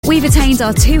We've attained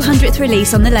our 200th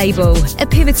release on the label, a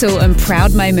pivotal and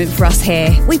proud moment for us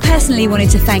here. We personally wanted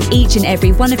to thank each and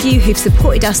every one of you who've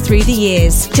supported us through the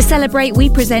years. To celebrate, we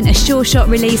present a sure shot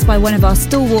release by one of our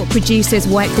stalwart producers,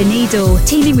 Wipe the Needle,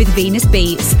 teaming with Venus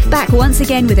Beats. Back once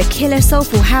again with a killer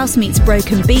soulful house meets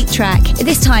broken beat track,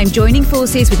 this time joining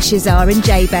forces with Shazar and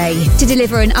J-Bay to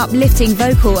deliver an uplifting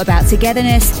vocal about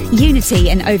togetherness,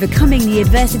 unity and overcoming the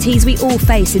adversities we all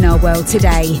face in our world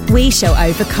today. We shall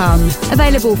overcome.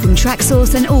 Available from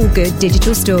Traxsource and all good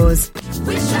digital stores.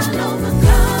 We shall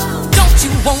overcome. Don't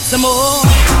you want some more?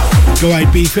 Go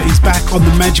Ibiza is back on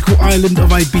the magical island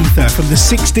of Ibiza from the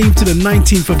 16th to the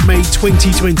 19th of May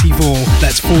 2024.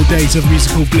 That's 4 days of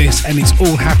musical bliss, and it's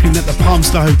all happening at the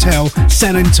Palmstar Hotel,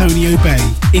 San Antonio Bay.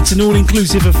 It's an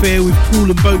all-inclusive affair with pool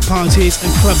and boat parties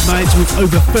and club nights with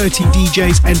over 30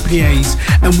 DJs and PAs.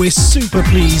 And we're super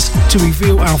pleased to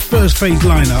reveal our first phase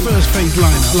lineup.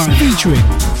 Featuring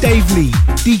Dave Lee,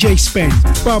 DJ Spen,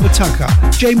 Barbara Tucker,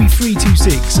 Jamie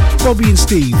 326, Bobby and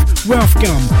Steve, Ralph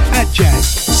Gum, At Jazz,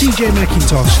 CJ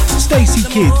McIntosh, Stacey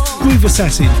Kidd, Groove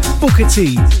Assassin, Booker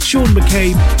T, Sean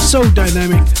McCabe, Soul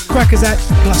Dynamic, Crackersat,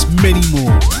 plus many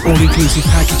more. All-inclusive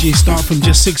packages start from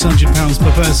just £600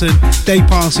 per person. Day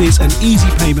passes and easy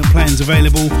payment plans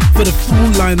available. For the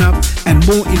full lineup and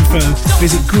more info,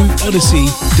 visit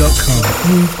GrooveOdyssey.com.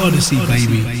 Groove Odyssey,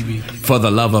 baby. For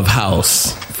the love of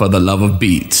house, for the love of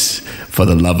beats, for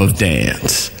the love of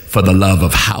dance, for the love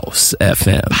of house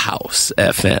FM, house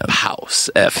FM, house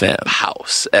FM,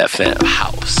 house FM,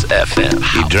 house FM.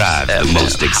 He drives the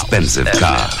most expensive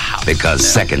car because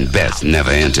second best never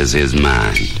enters his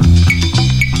mind.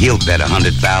 He'll bet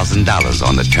 $100,000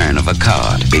 on the turn of a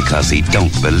card because he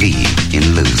don't believe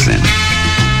in losing.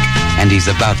 And he's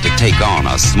about to take on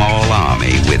a small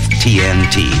army with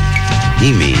TNT.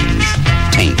 He means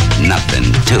tain't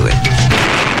nothing to it.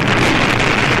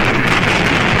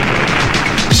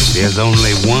 There's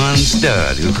only one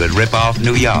stud who could rip off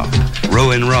New York,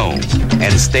 row in Rome,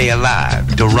 and stay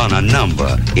alive to run a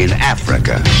number in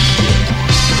Africa.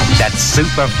 That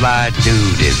superfly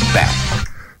dude is back.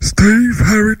 Steve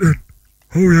Harrington.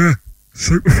 Oh yeah,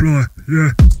 Superfly,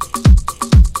 yeah.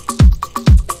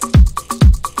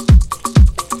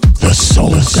 The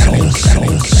Soulganic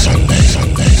Sunday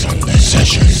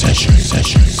session.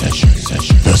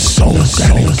 The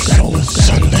Soulganic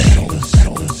Sunday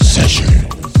session.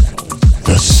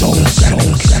 The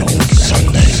Soulganic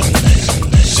Sunday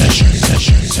session.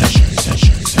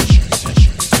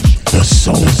 The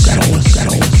Soulganic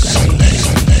Sunday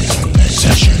session.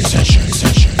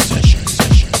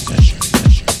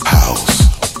 House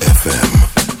FM.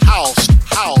 House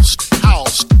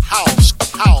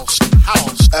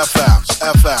FM.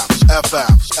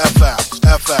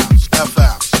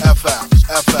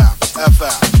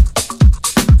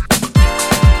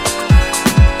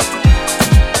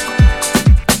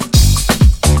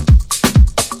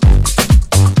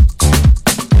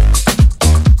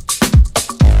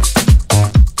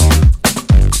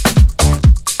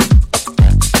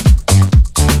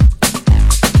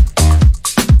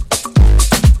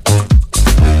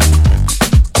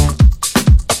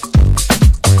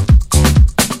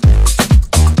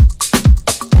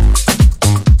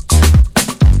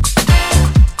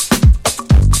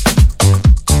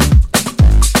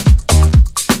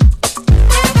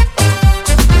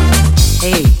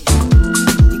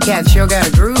 Sure got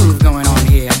a groove going on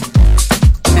here.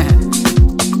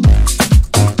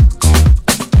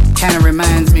 Kinda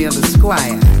reminds me of the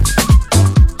Squire.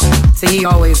 See, he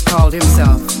always called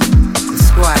himself the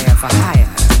Squire for hire.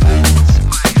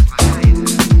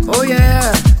 Oh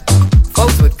yeah,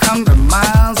 folks would come from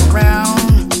miles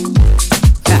around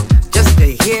just to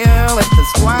hear what the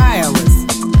Squire was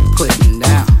putting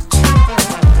down.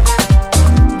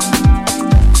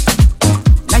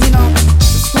 Now you know,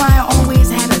 the Squire always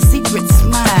had a secret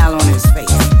smile on his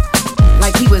face,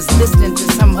 like he was listening to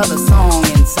some other song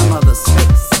in some other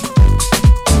space.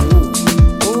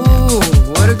 Ooh,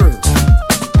 what a groove.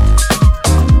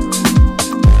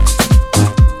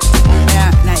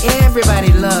 Now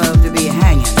everybody loved to be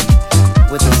hanging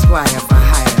with the Squire for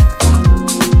hire,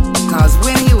 'cause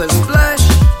when he was flush,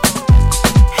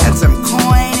 had some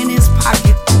coin in his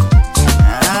pocket,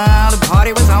 the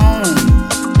party was on.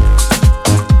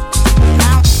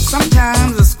 Now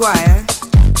sometimes the Squire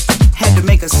had to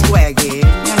make a square gig,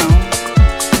 you know,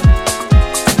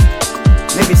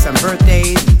 maybe some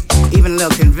birthdays, even a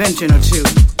little convention or two.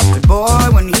 But boy,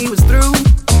 when he was through,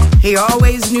 he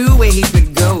always knew where he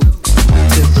could go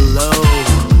to blow.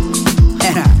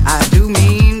 And I do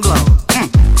mean blow.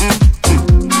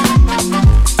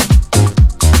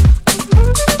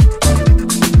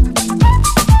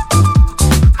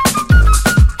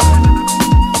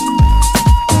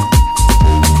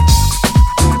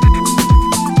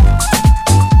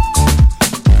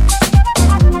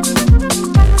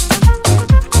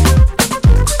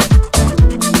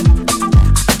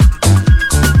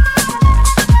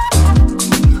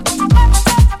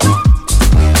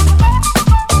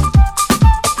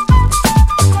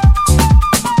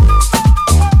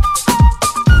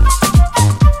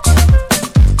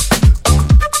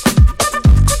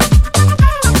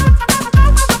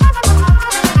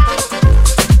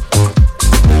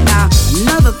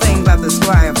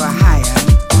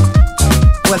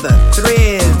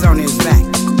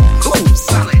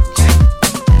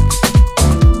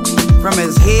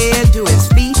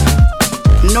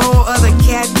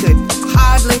 cat could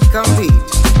hardly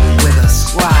compete with a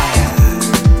squire.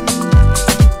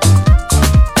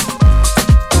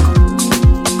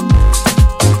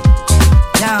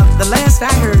 Now, the last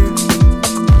I heard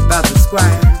about the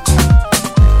squire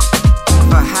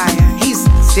for hire, he's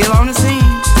still on the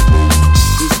scene.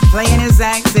 He's playing his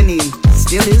act and he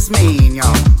still is mean,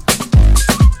 y'all.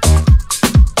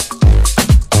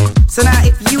 So now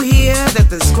if you hear that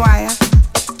the squire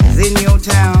is in your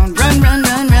town, run, run,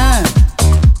 run, run.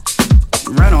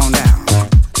 Run on down.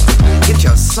 Get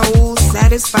your soul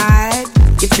satisfied.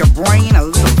 Get your brain a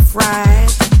little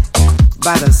fried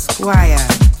by the squire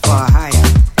for hire.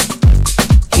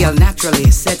 He'll naturally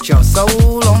set your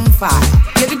soul on fire.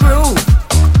 Get the groove.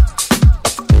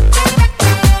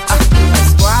 The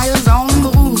squire's on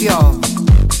the move, y'all.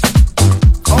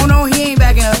 Oh no, he ain't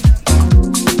backing up.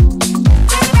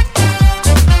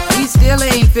 He still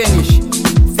ain't finished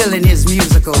filling his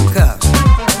musical cup.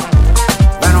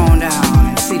 Run on down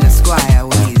and see the squire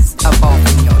when he's up off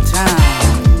in your town.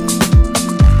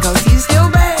 'Cause he's still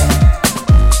bad.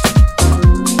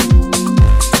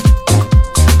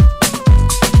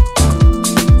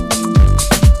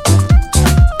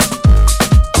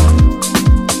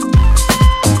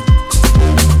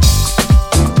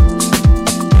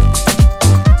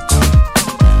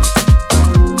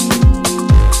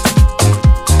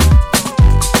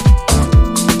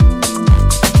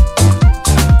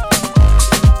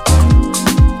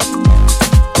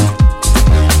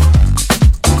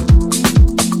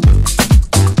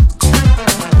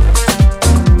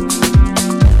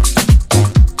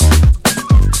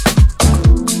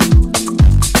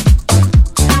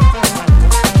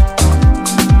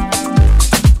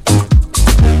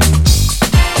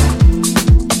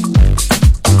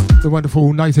 The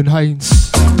wonderful Nathan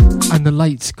Haynes and the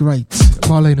late great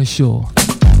Marlena Shaw.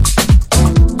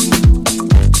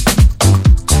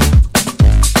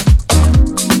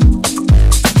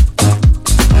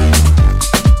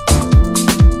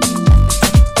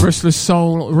 Restless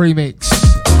Soul remix.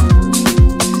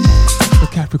 The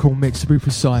Capricorn mix to be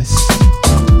precise.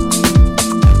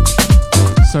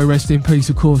 So rest in peace,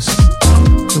 of course,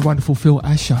 the wonderful Phil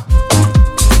Asher.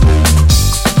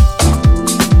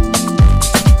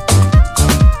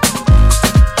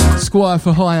 Squire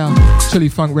for hire, Chili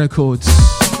Funk Records.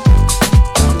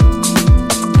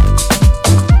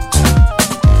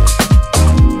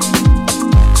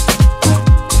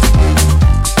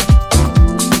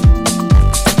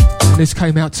 And this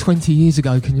came out 20 years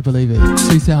ago, can you believe it?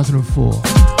 2004.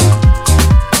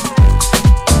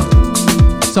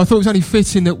 So I thought it was only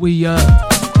fitting that we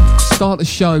start the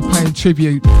show paying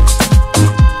tribute.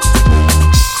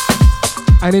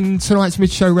 And in tonight's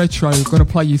mid-show retro, I'm going to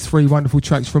play you 3 wonderful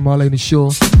tracks from Marlena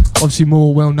Shaw. Obviously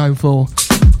more well known for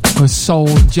her soul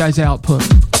and jazz output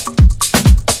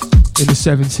in the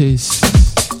 70s,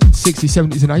 60s,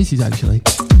 70s and 80s actually.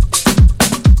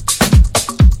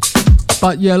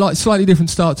 But yeah, like slightly different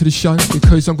start to the show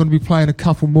because I'm going to be playing a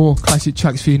couple more classic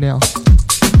tracks for you now.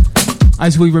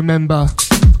 As we remember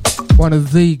one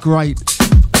of the great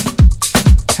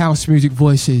house music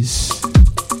voices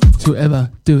to ever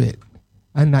do it.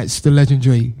 And that's the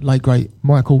legendary, late great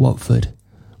Michael Watford.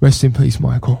 Rest in peace,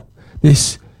 Michael.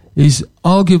 This is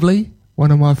arguably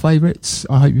one of my favourites.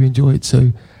 I hope you enjoy it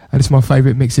too. And it's my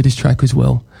favourite mix of this track as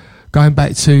well. Going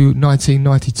back to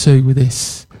 1992 with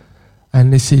this.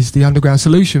 And this is the Underground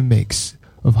Solution mix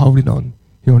of Holding On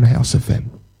here on the House FM.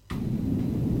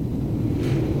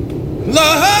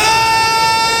 Lord,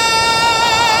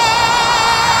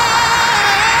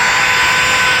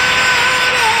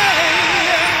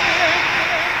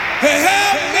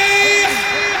 help me,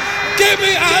 get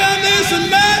me out of this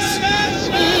mess.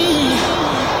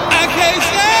 I can't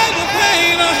stand the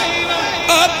pain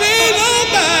of being on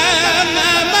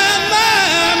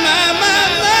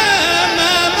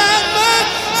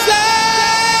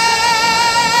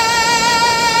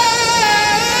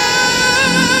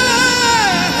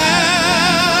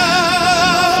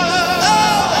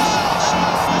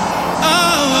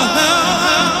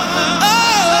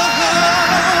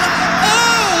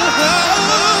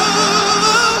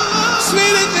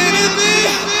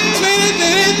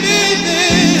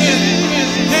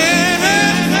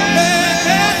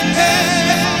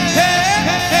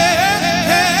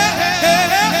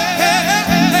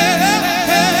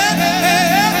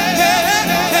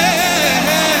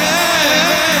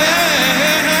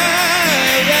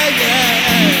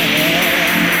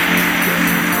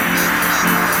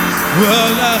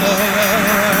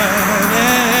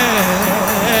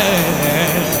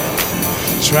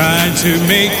trying to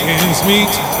make ends meet.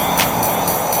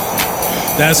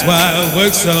 That's why I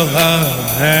work so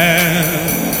hard.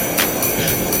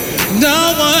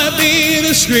 Don't wanna be in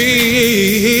the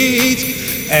streets,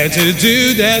 and to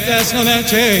do that, that's gonna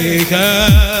take a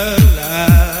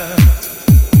lot.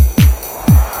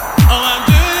 Oh, I'm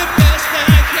doing the best that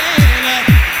I can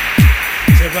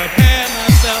to prepare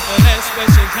myself for that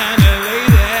special kind of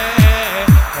lady.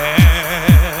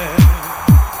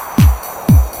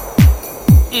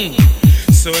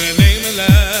 So in the name of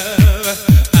love,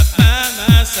 I find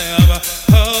myself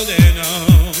holding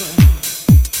on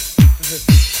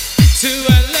to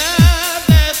a love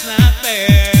that's not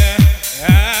fair.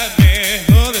 I've been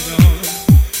holding on,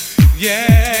 yeah,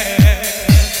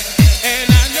 and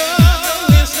I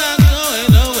know it's not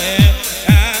going nowhere.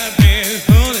 I've been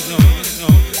holding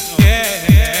on, yeah,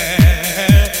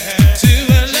 to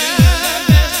a love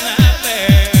that's not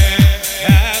fair.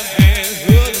 I've been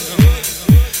holding on,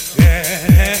 yeah,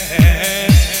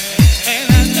 and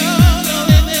I know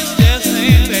that this just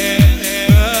ain't fair.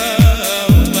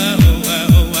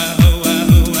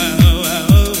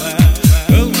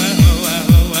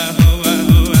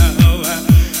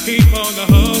 Keep on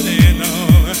holding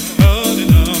on,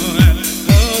 holding on,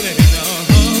 holding on,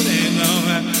 holding on,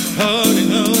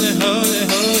 holding on, holding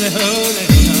on.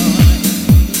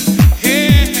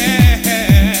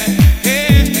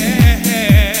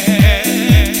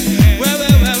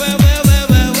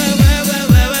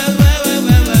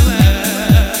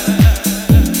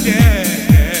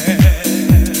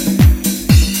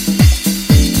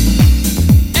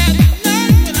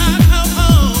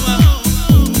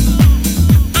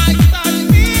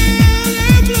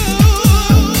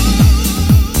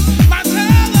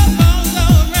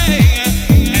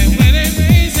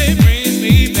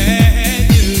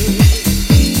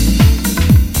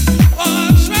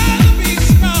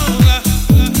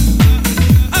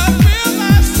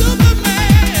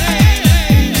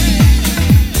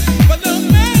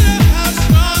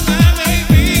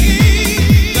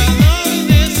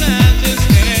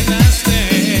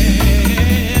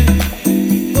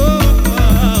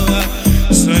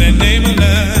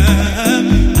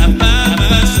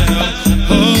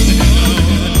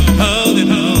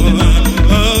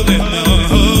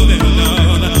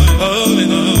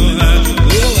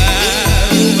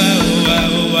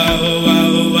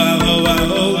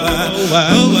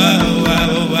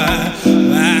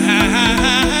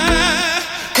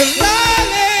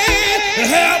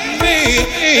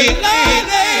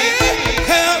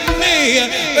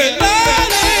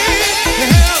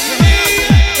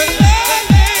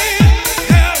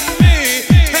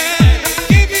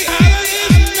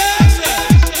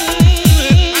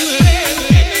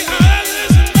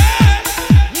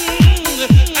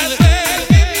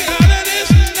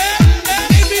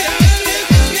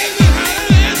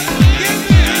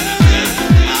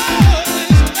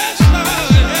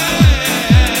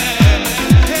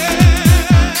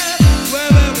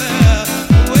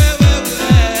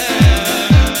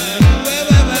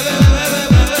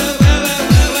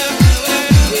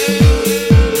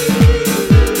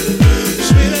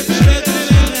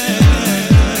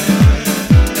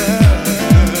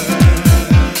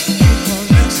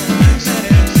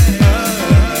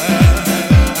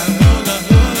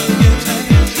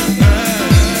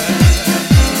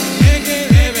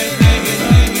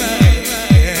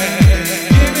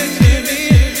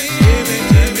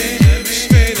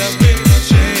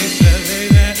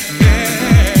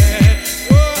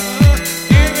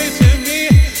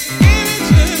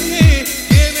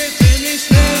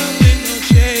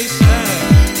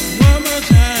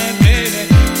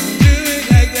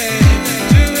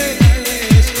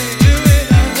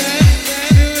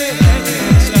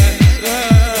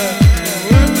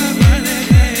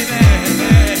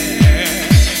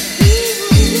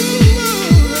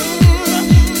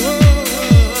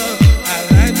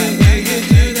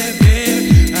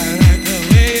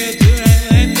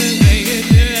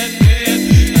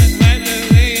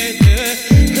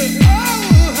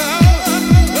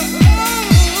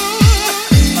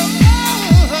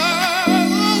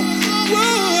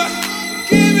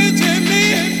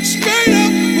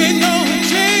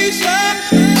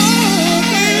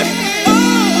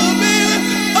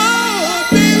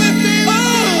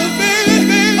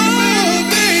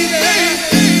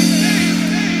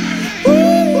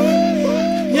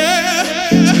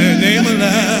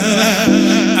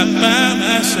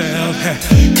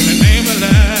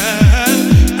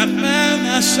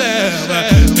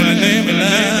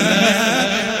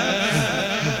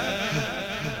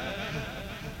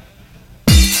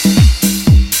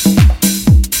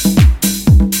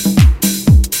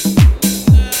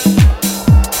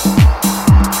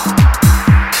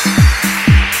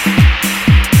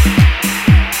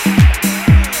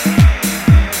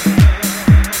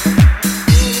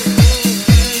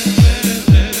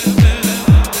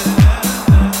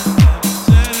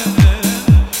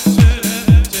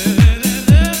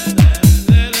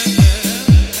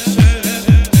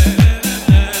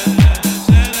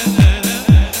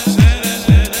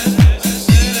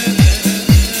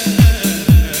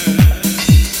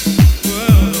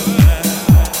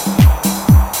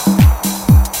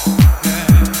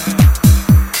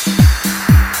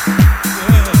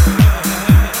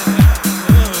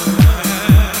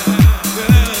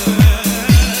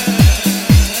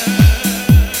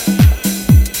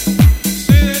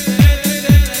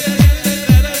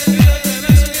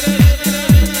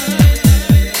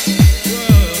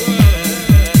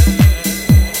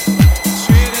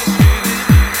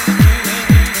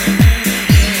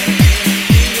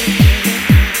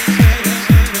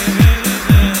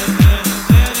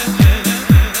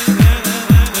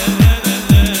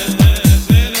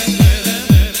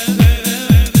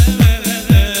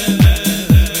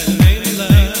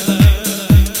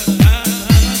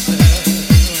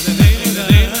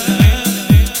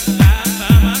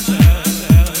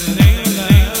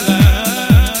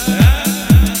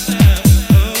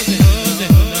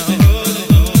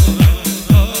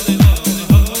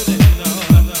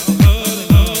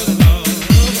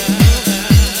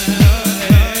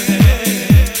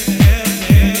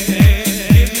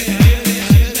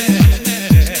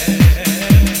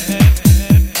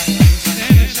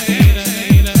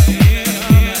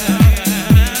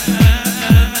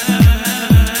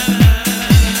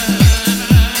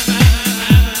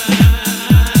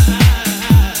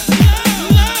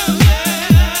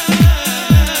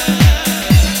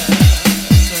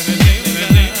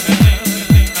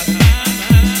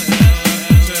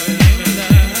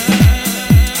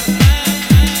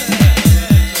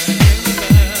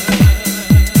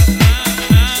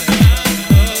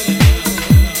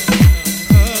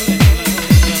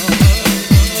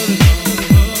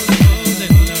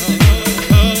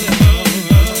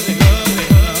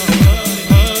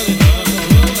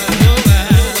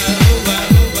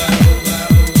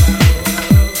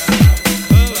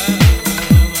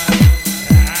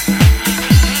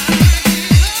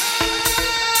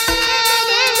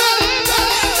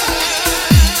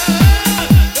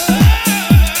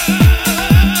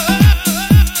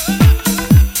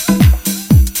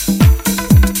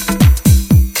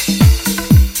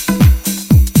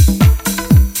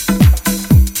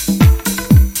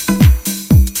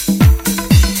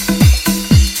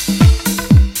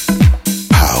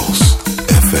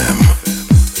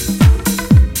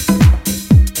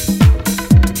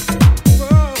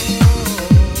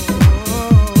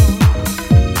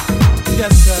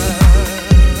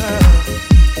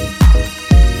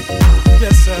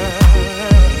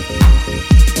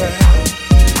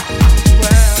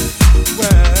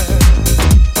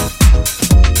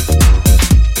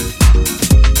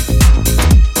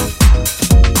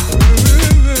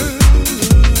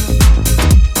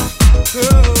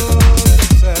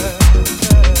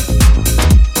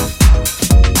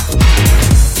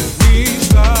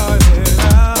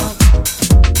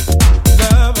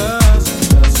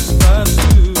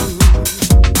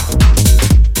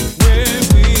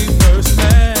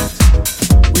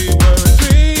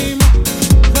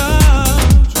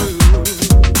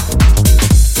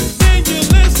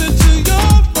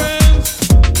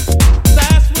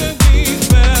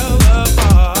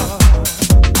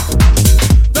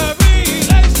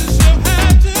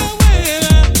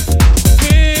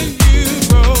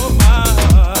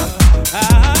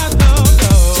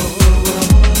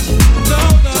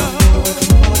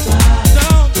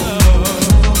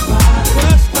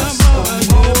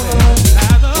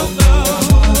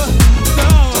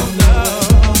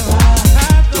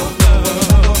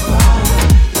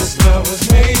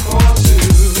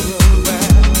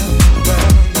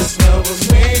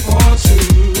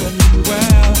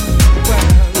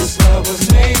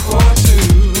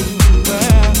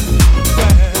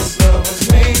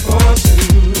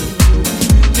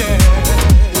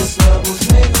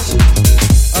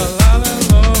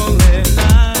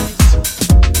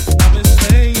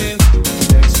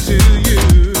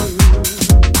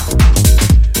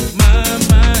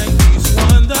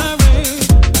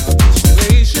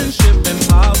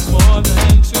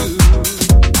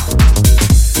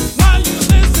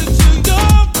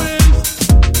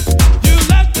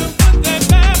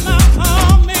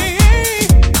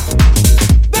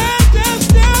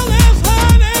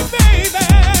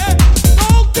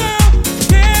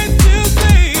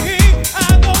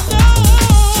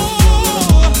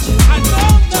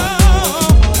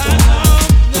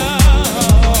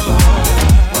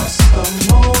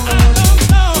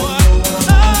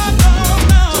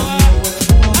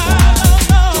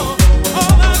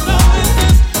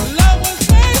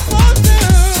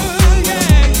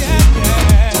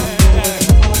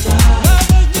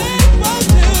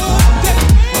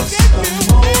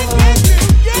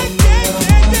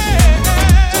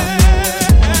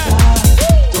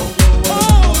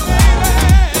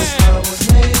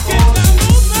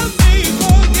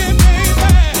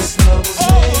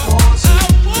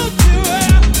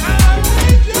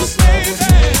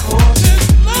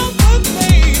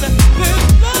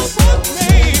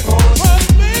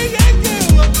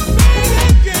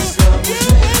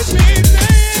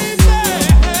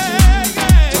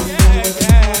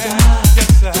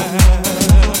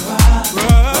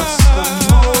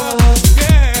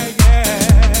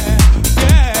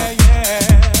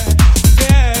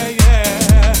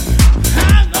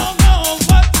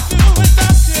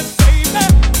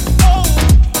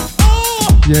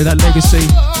 Yeah, that legacy,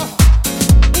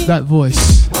 that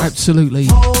voice, absolutely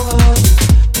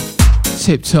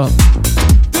tip top.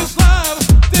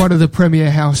 One of the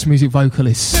premier house music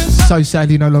vocalists, so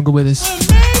sadly no longer with us.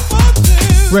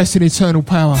 Rest in eternal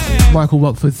power, Michael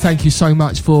Watford. Thank you so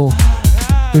much for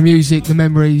the music, the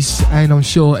memories, and I'm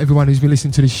sure everyone who's been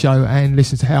listening to this show and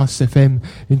listens to House FM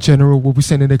in general will be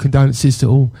sending their condolences to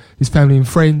all his family and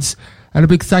friends. And a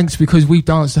big thanks, because we've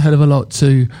danced a hell of a lot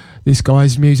to this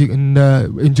guy's music and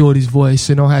enjoyed his voice.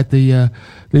 And I had the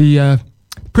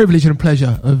privilege and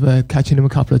pleasure of catching him a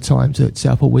couple of times at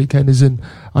Southport Weekenders and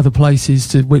other places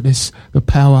to witness the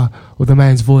power of the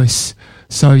man's voice.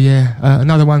 So yeah,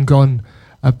 another one gone,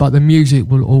 but the music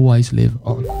will always live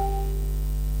on.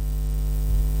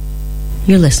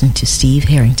 You're listening to Steve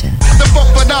Harrington on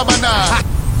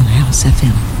House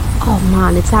FM. Oh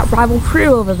man, it's that rival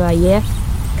crew over there, yeah?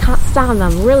 Can't stand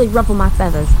them, really ruffle my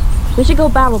feathers. We should go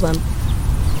battle them.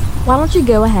 Why don't you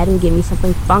go ahead and give me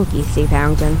something funky, Steve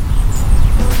Harrington?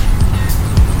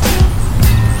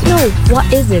 No, what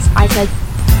is this? I said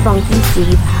funky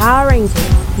Steve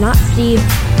Harrington, not Steve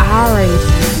Harrington.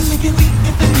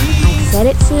 I said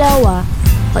it slower,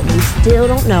 but you still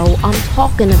don't know what I'm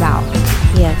talking about.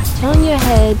 Yeah, turn your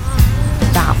head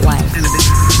that way.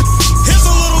 Here's a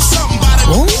little something about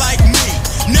a dude like me.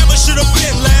 Never should have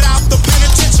been let out the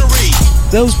penitentiary.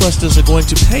 Those busters are going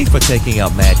to pay for taking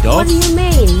out Mad Dog. What do you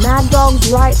mean? Mad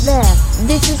Dog's right there.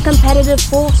 This is competitive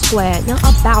Foursquare, not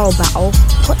a barrel battle.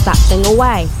 Put that thing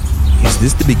away. Is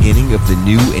this the beginning of the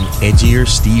new and edgier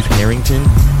Steve Harrington?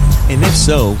 And if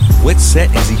so, what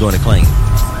set is he going to claim?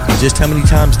 And just how many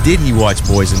times did he watch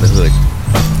Boys in the Hood?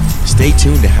 Stay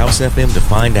tuned to House FM to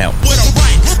find out. With a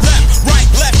right,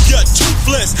 left, you're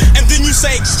toothless. And then you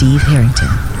say Steve Harrington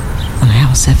on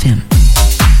House FM.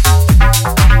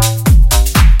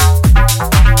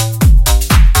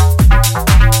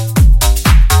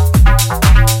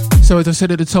 So as I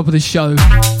said at the top of the show,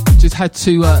 just had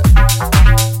to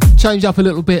change up a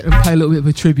little bit and pay a little bit of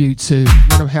a tribute to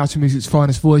one of house music's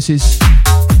finest voices,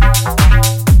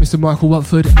 Mr. Michael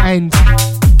Watford, and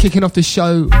kicking off the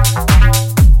show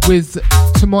with,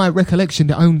 to my recollection,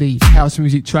 the only house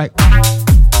music track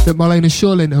that Marlena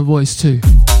Shaw lent her voice to,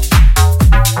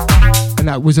 and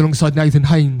that was alongside Nathan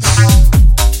Haynes,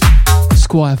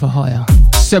 Squire for Hire.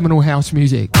 Seminal house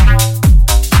music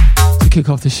to kick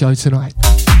off the show tonight.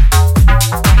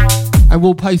 And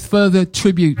we'll pay further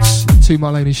tributes to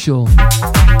Marlena Shaw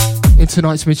in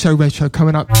tonight's Mid Show Retro,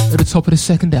 coming up at the top of the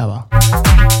second hour.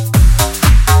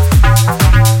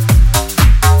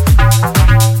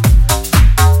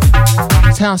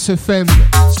 It's House FM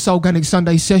Soulganic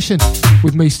Sunday session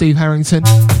with me, Steve Harrington.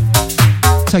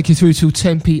 Take you through till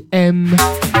 10 PM,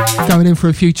 going in for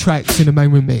a few tracks in the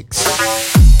main room mix.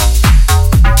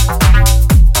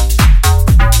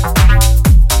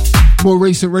 More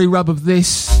recent re-rub of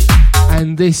this,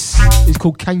 and this is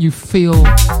called Can You Feel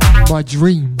My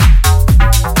Dream?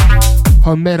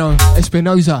 Homero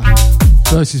Espinosa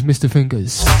versus Mr.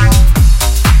 Fingers,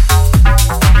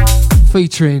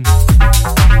 featuring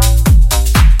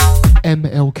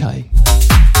MLK.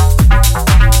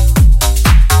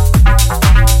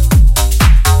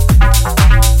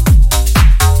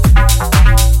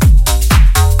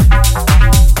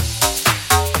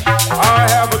 I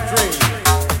have a dream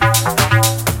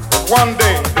that one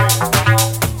day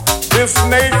this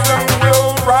nation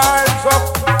will rise up,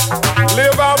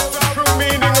 live out the true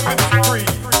meaning of its creed.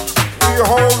 We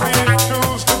hold these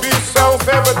truths to be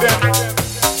self-evident,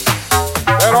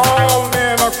 that all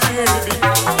men are created equal.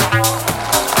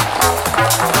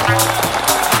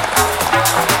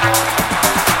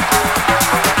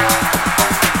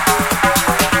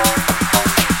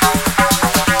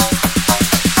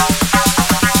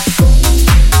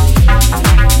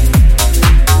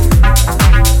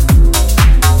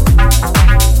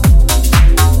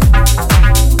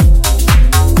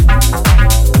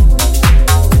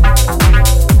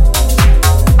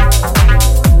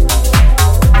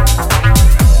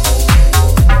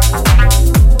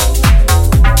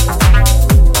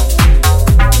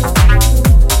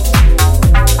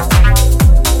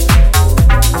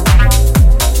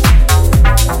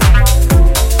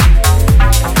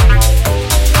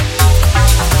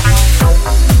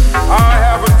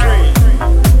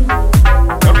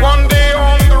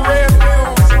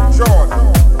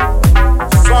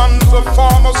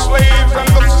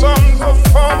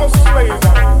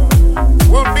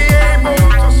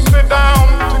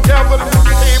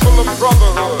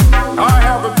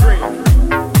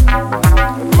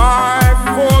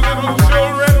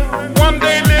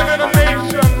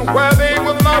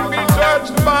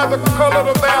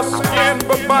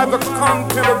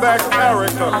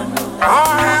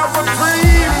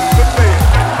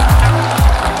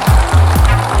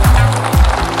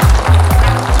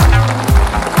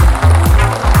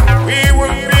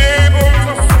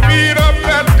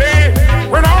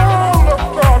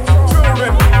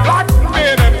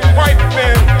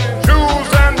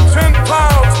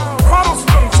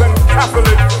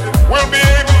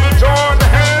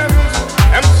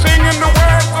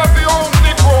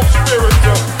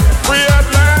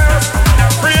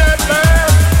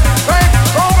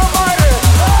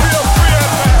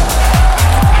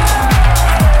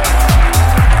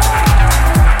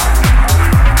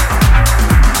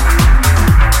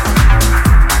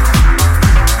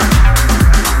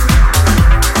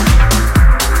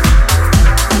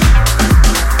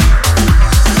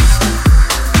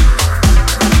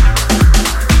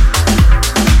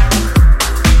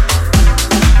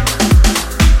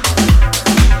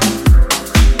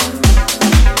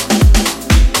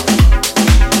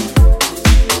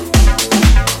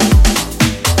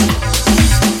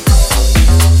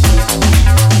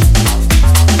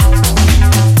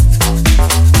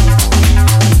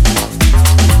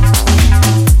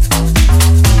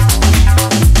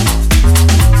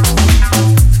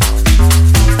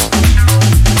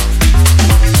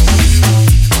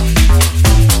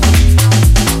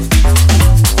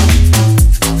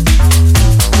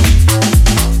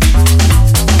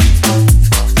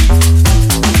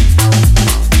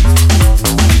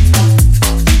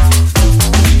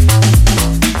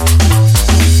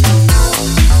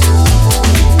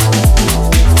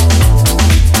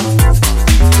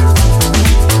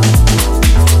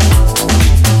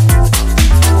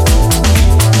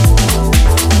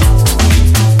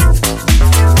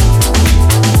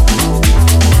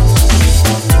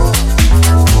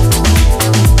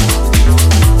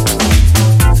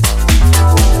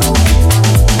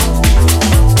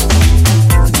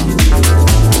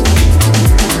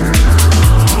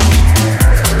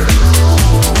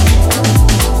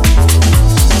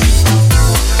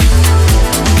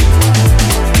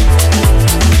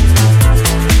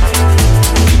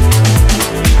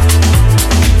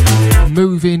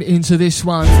 moving into this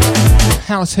one.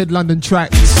 Househead London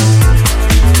tracks.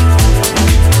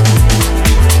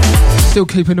 Still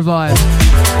keeping the vibe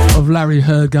of Larry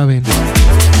Heard going.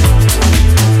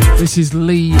 This is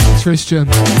Lee Tristram,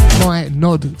 My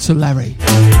Nod to Larry.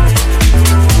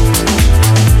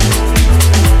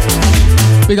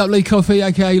 Big up Lee Coffee,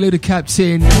 aka Lou the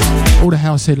Captain, all the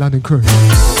Househead London crew.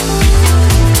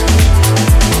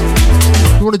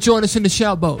 If you want to join us in the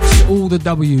shout box, all the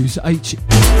W's,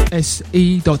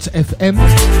 hse.fm.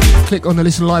 Click on the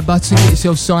listen live button, get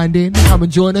yourself signed in, come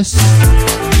and join us.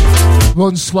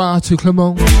 Bonsoir to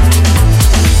Clement.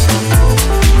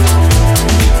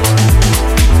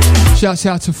 Shouts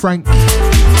out to Frank.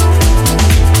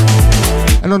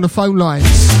 And on the phone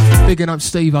lines, bigging up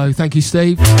Steve-O. Thank you,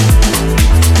 Steve.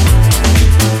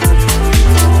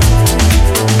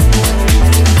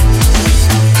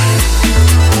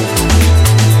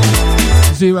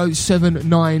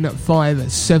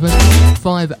 07957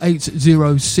 580 If you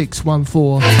want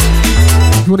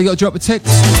to go drop a text,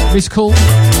 miss call,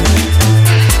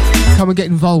 come and get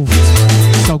involved.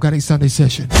 Soulganic Sunday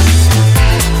session.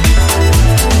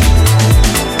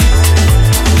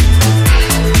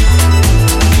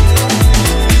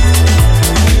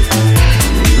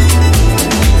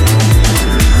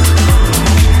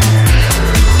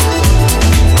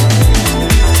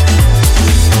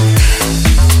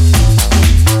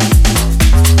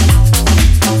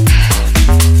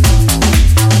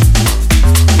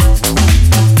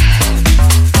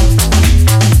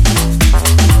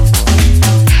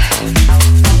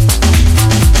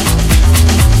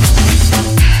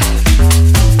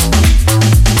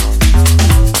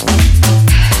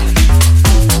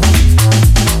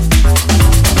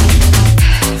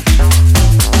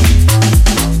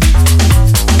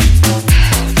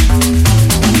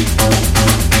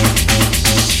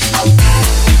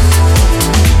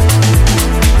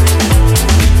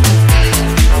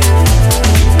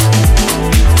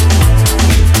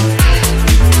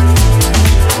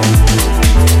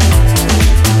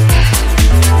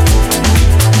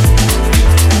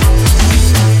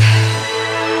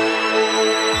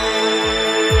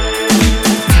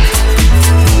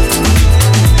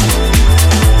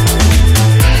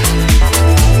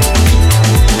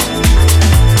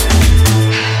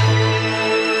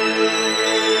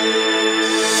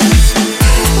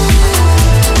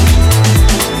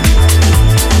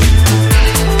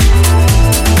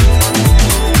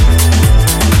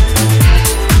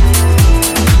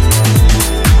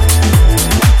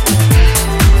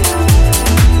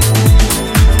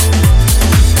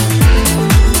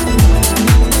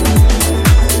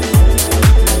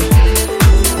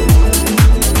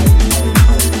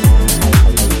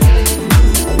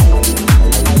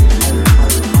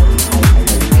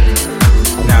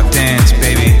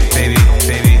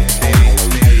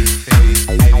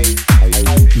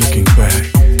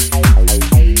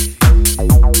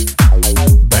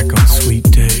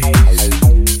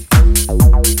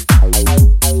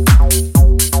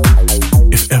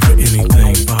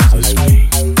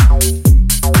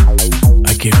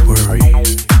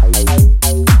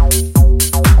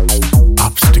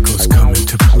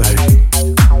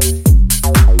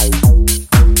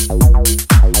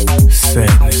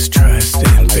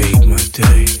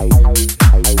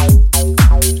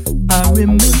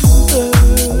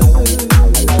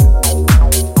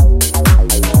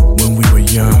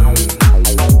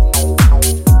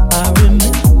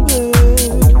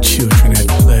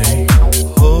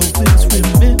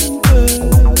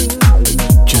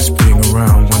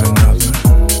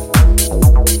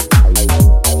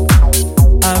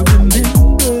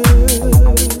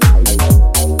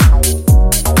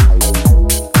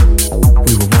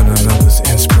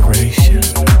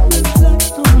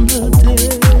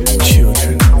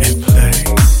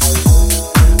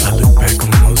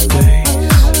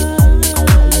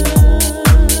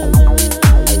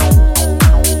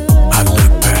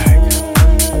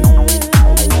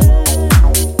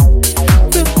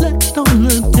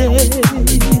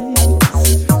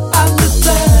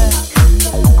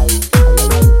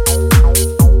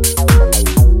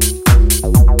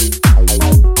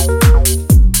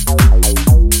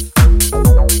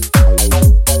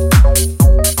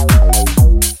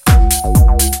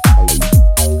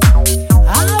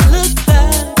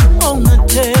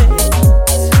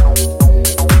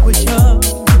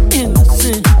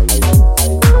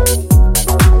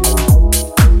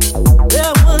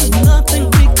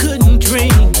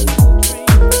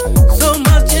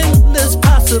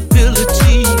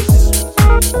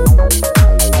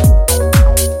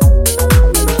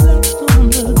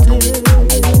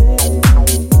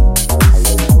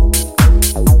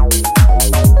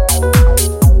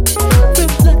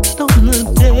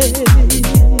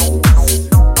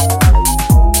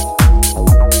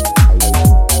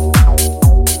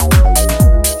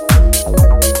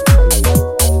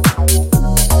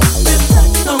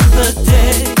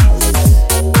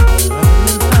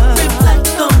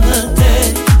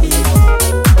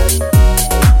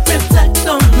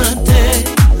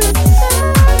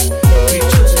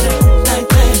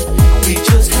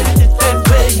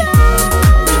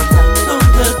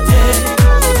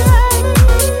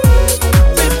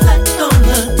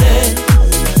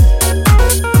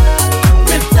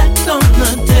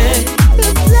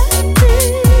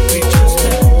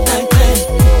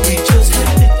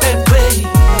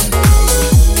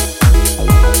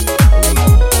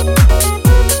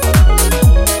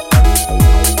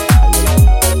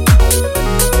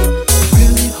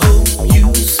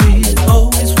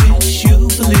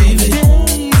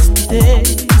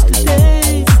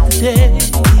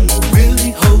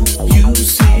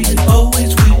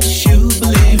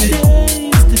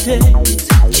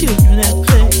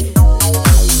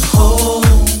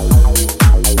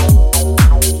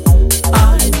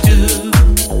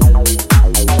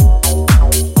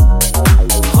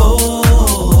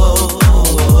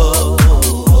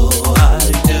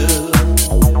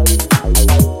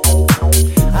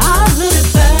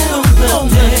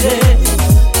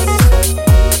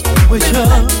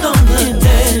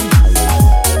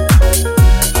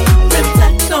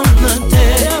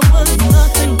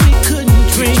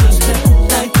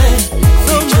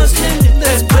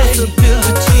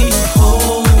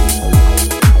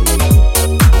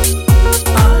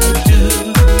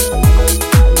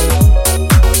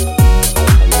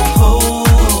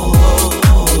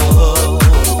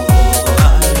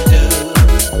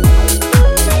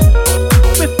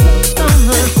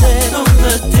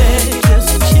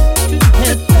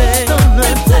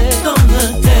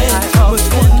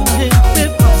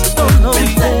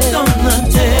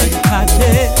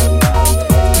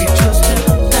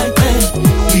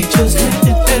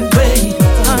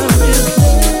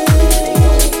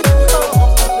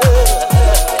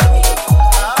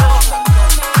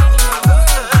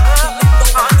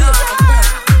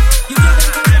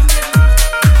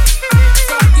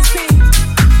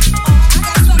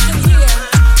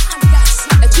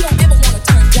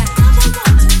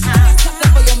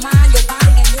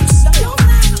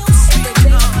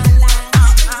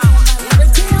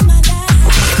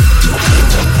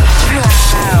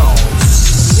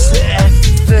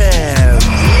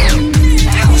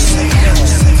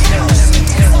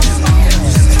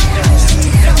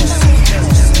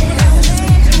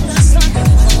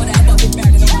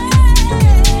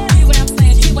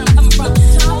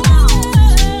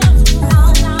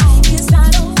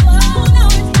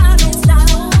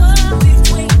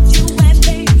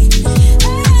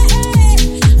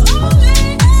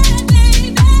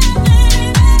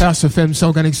 House FM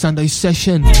Soulganic Sunday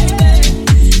session.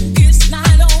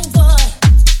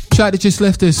 Track that just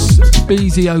left us,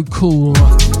 BZO Cool,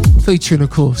 featuring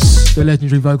of course the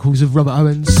legendary vocals of Robert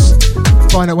Owens.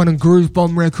 Find that one on Groove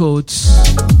Bomb Records.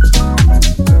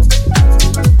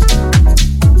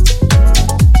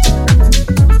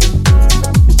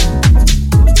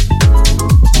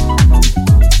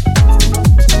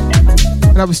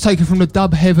 And that was taken from the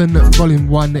Dub Heaven Volume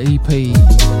 1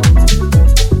 EP.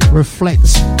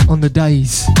 Reflect on the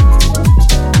days.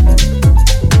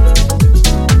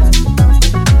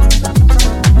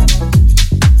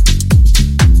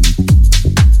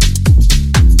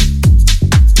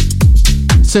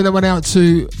 Send that one out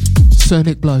to Sir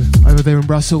Nick Blow over there in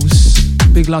Brussels.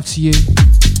 Big love to you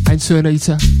and to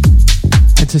Anita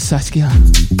and to Saskia.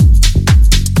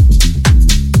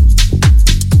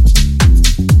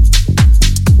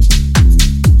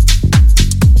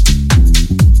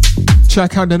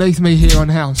 Track underneath me here on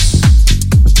House,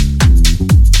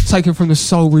 taken from the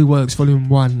Soul Reworks Volume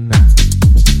 1,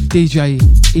 DJ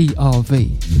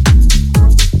ERV.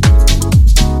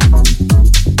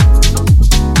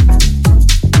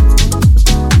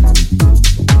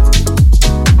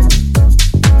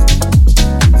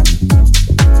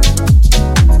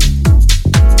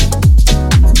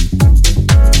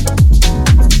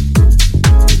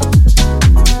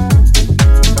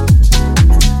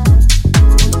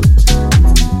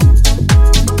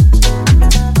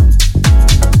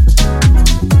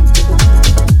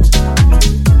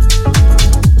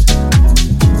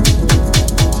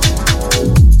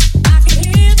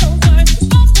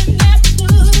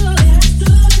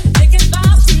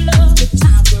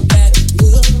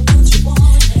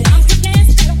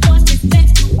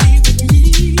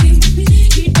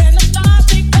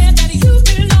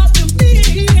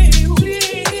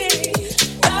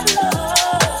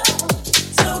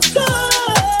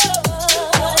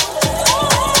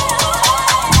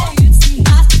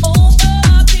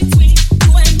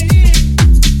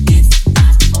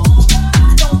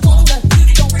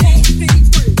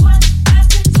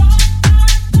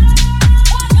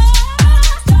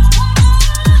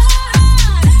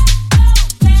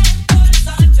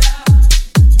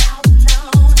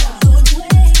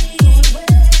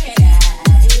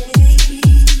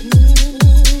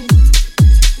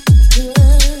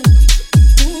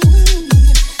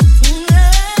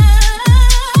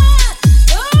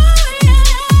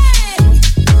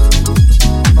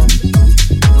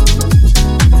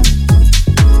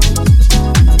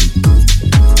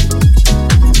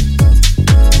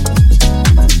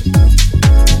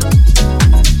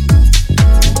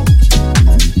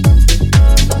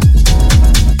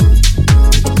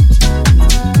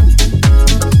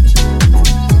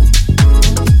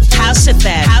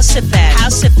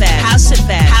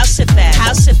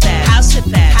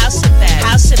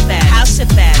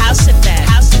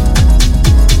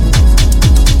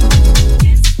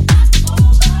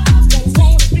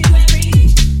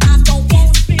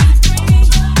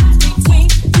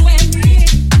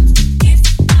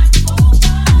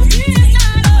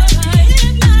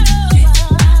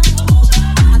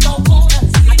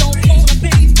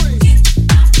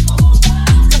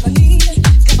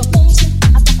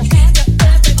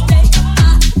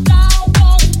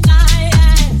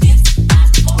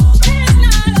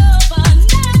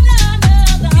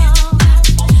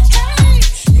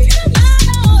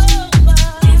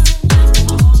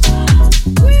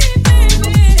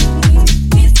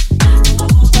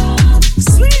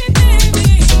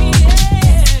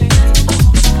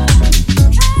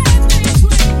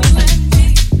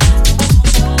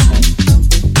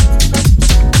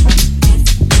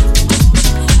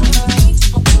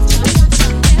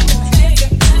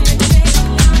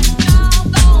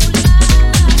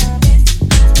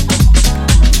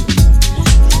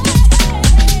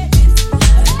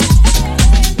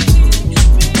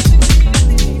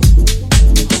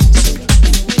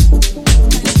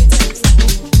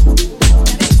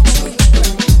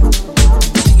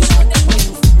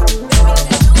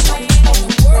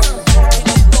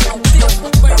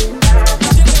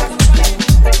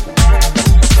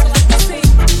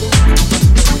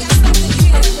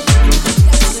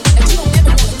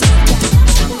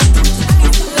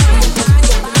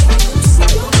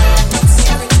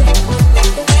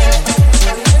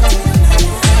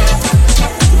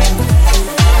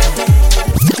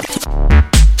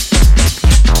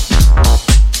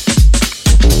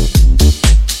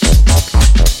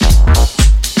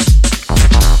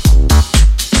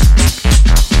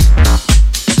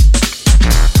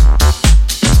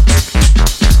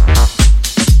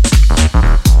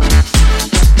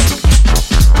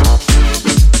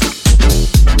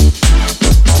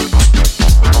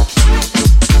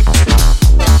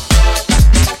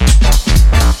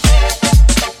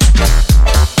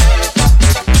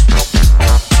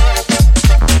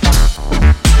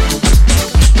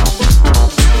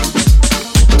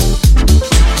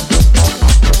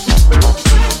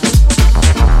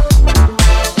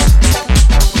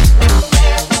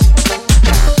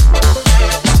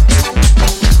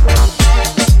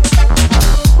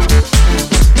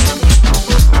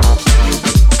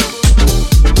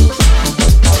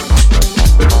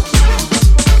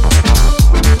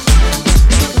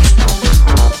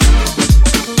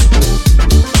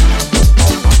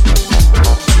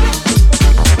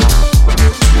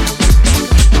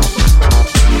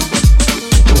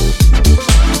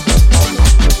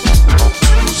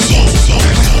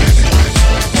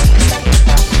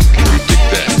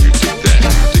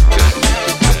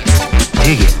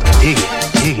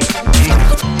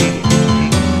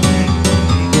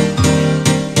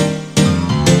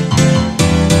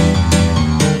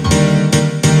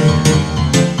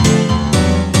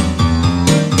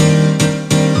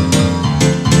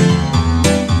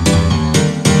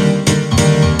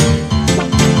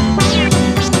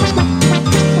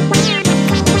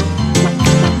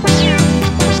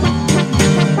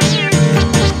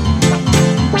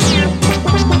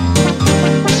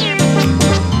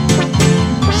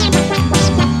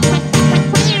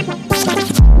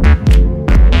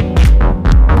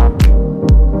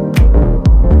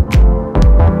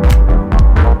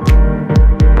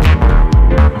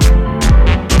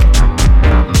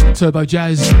 Turbo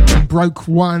Jazz and Broke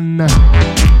One.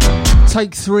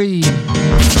 Take 3.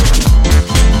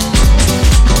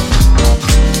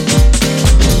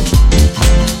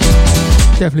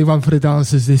 Definitely one for the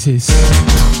dancers, this is.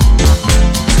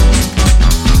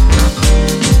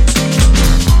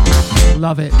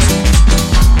 Love it.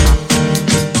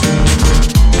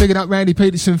 Picking up Randy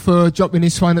Peterson for dropping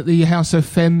this one at the House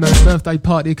FM birthday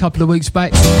party a couple of weeks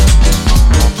back.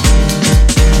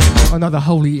 Another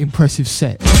wholly impressive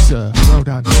set, sir. Well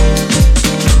done.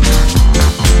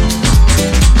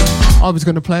 I was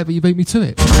going to play it, but you beat me to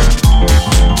it.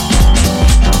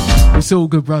 It's all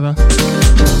good, brother.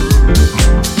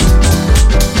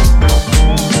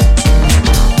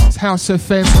 It's House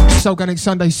FM, Soulganic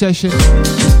Sunday session.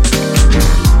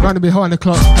 Running behind the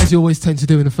clock, as you always tend to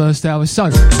do in the first hour.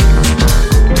 So,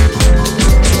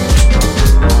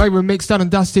 favourite mix done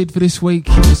and dusted for this week.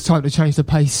 It's time to change the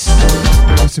pace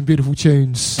with some beautiful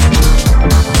tunes.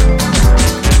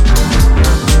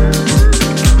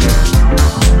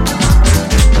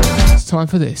 It's time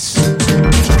for this. The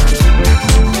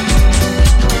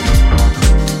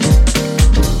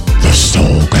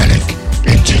Soulganic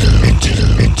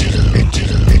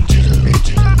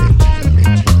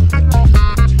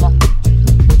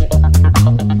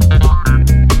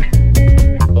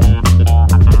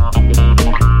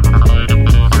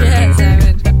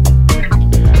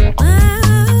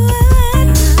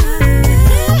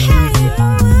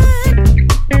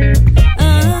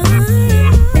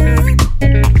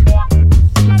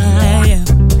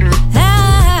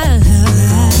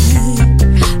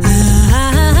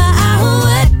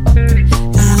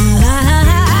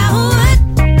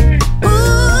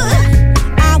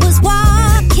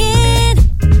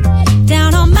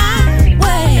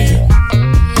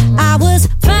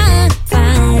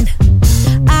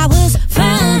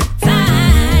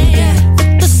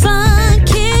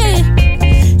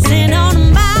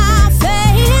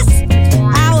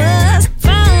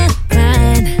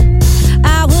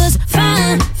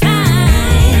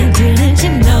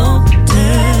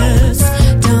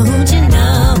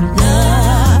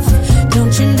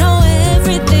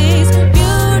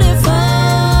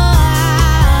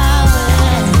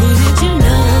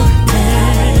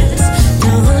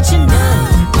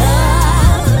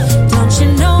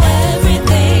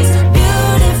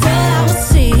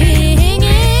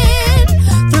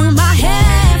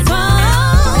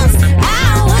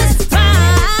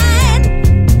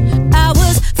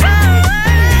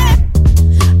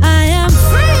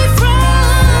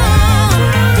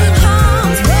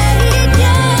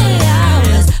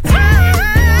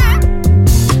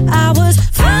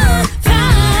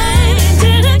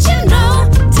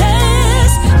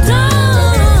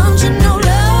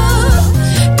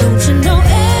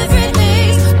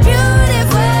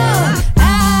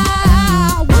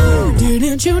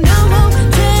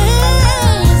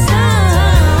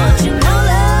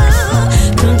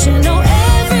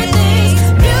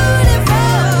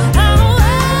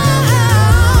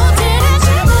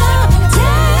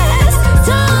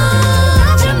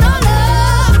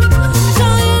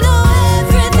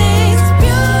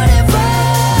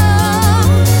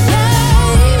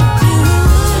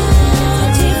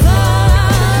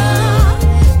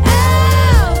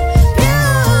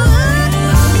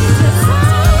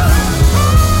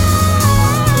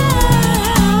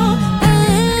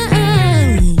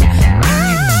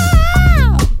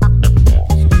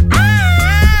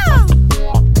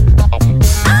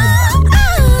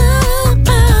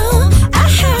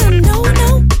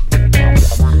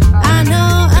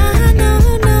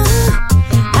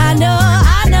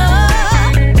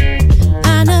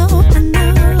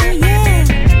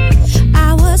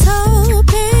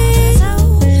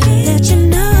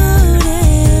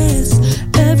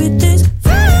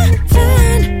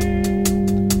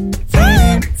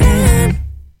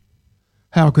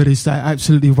How good is that?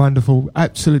 Absolutely wonderful.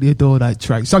 Absolutely adore that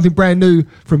track. Something brand new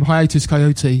from Hiatus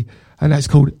Coyote, and that's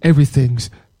called Everything's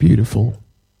Beautiful.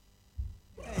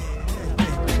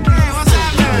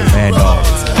 Mad dog.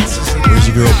 Where's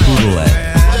your girl Poodle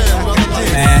at?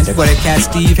 Man, that's where that cat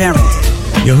Steve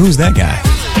Harrington. Yo, who's that guy?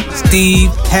 Steve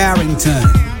Harrington.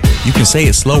 You can say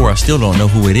it slower, I still don't know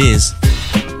who it is.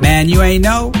 Man, you ain't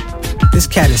know? This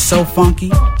cat is so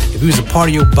funky. If he was a part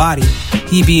of your body,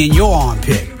 he'd be in your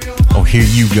armpit. Oh, here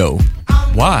you go.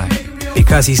 Why?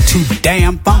 Because he's too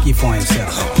damn funky for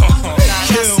himself.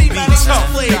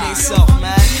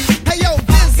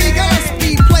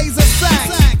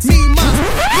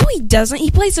 No, he doesn't.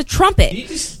 He plays a trumpet. Can you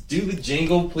just do the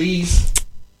jingle, please?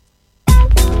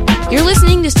 You're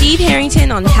listening to Steve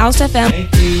Harrington on House FM.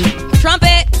 Thank you.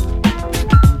 Trumpet!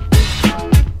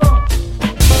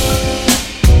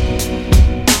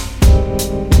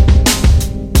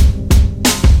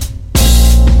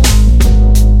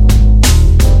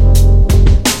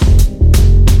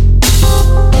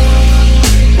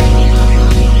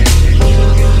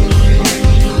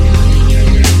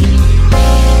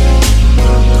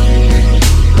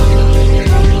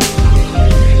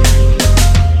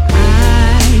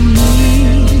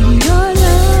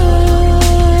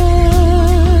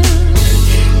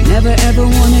 never ever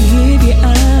wanna give you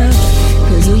up.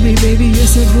 Cause ooh, baby, you're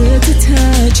so good to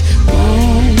touch.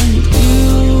 Won't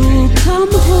you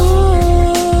come home?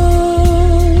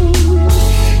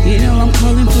 You know I'm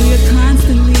calling for you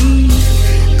constantly.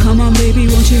 Come on, baby,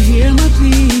 won't you hear my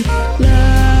plea?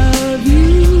 Love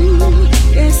you,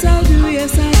 yes I do,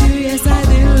 yes I do, yes I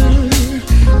do.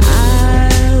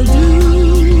 I'll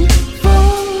do for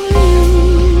you,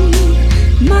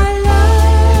 my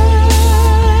love,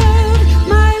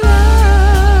 my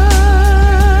love.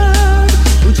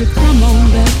 Won't you come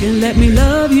on back and let me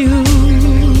love you?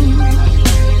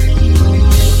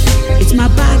 It's my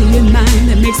body and mind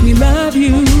that makes me love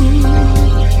you.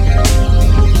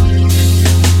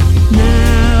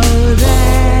 Now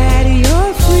that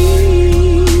you're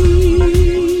free,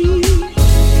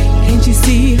 can't you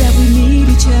see that we need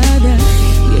each other?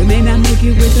 You may not make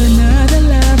it with another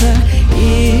lover.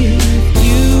 If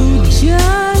you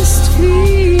just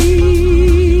feel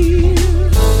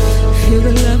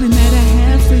the loving that I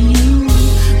have for you.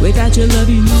 Without your love,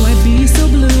 you know I'd be so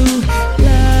blue.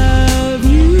 Love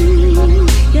you,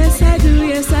 yes I do,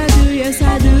 yes I do, yes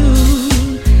I do.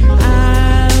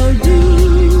 I'll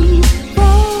do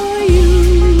for you,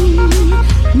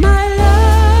 my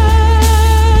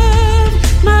love,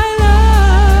 my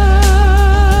love.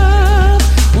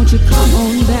 Won't you come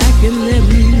on back and let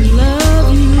me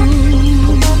love you?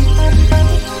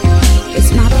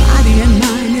 It's my body and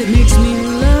mind that makes me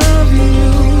love you.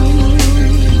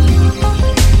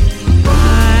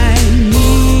 I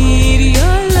need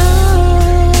your love.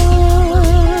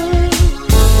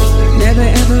 Never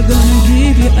ever gonna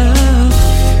give you up.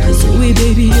 Cause ooh,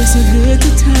 baby, you're so good to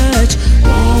touch.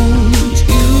 Won't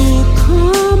you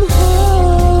come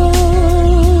home?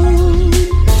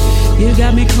 You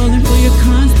got me calling for you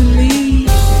constantly.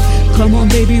 Come on,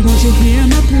 baby, won't you hear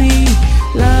my plea?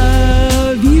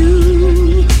 Love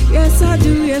you, yes I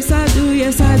do, yes I do,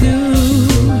 yes I do.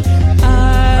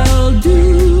 I'll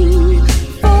do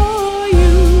for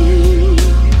you,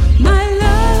 my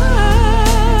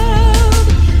love,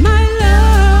 my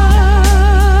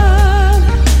love.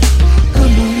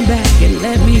 Come on back and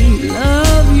let me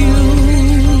love you.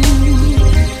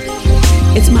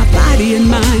 It's my body and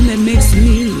mind that makes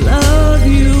me love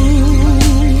you.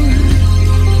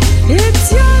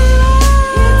 It's your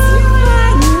love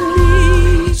I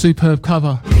need. Superb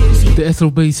cover, the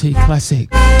Ethel Beatty classic,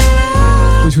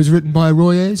 which was written by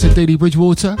Roy Ayers and Dee Dee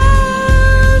Bridgewater.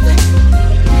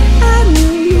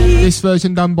 This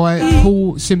version done by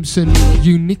Paul Simpson,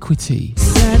 Uniquity.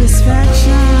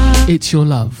 Satisfaction, It's Your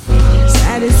Love.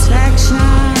 satisfaction.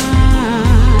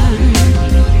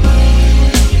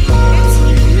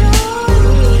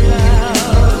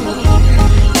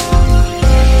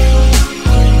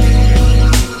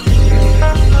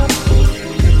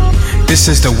 This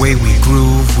is the way we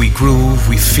groove,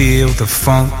 we feel the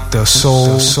funk, the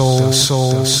soul, soul,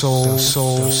 soul, soul, soul,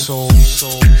 soul, soul,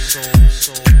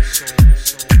 soul.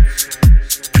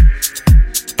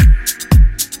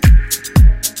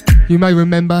 You may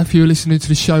remember, if you were listening to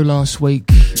the show last week,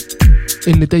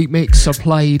 in the Deep Mix I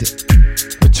played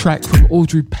a track from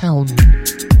Audrey Pound,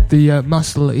 the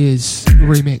Muscle Is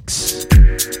remix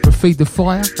for Feed the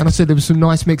Fire, and I said there were some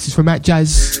nice mixes from At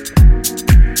Jazz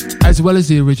as well as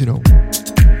the original.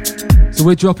 So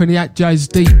we're dropping the At Jazz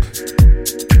Deep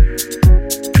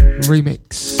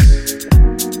remix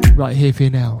right here for you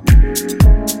now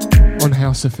on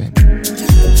House FM.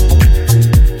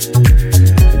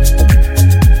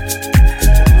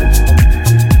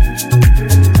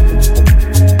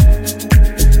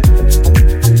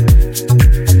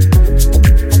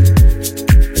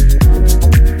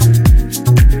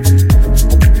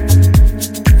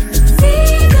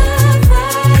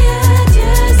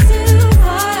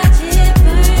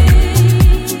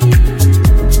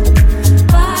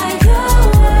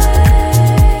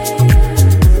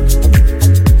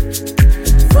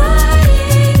 Fire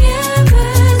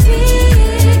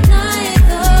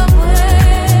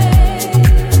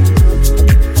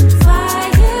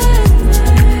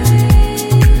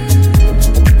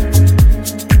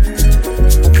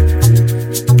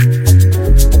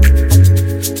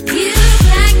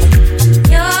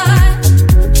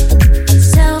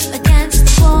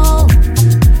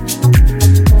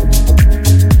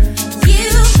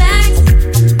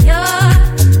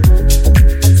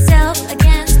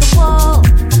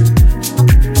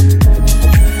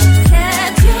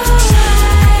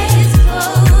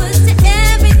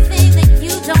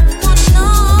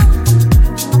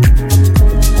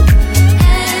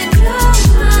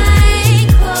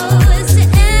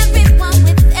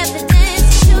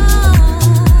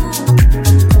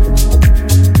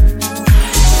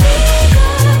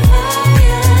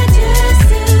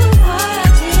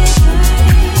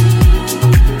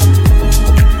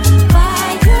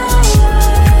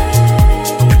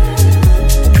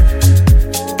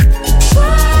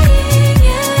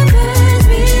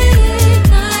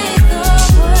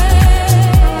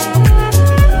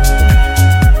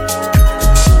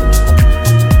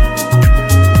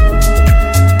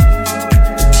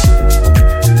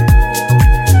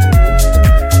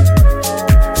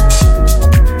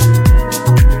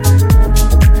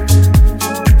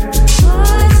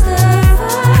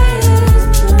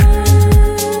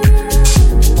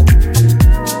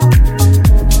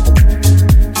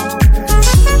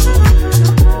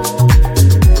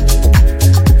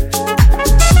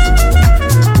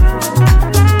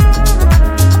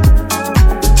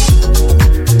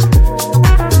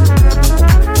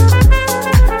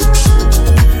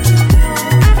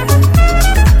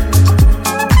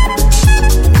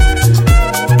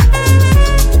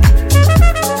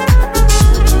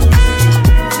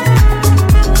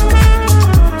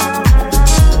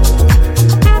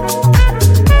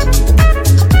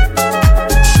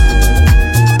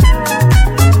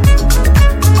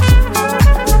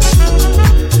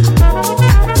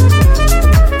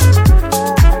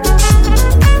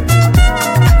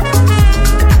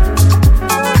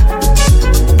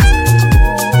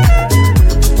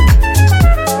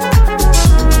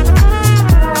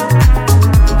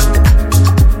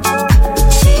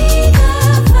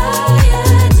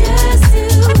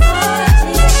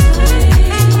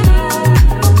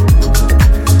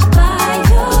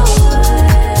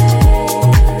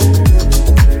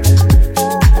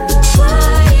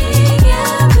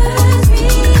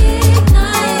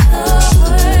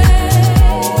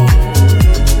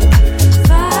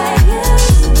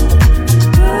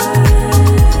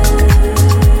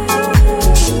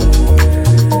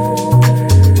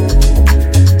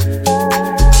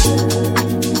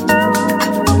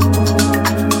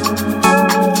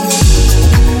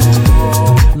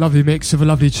Lovely mix of a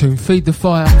lovely tune. Feed the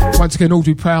Fire. Once again,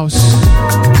 Audrey Prowse.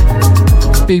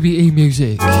 BBE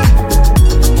Music.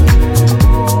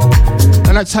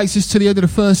 And that takes us to the end of the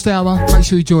first hour. Make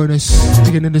sure you join us.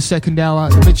 Beginning of the second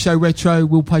hour, the Mid Show Retro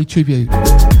will pay tribute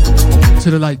to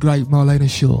the late great Marlena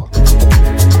Shaw.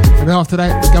 And after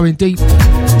that, we're going deep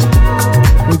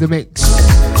with the mix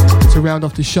to round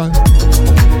off the show.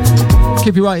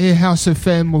 Keep it right here, House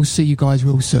FM. We'll see you guys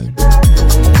real soon.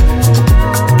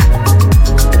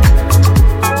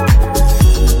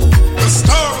 The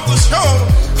star of the show,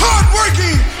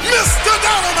 hard-working Mr.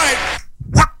 Dynamite.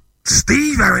 What?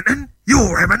 Steve Harrington?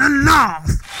 You're having a laugh.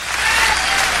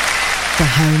 The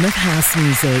home of house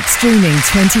music, streaming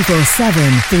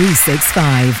 24/7,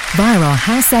 365 via our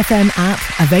House FM app,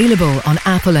 available on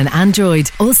Apple and Android,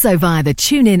 also via the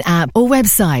TuneIn app or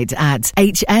website at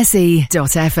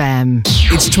hse.fm.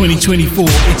 It's 2024,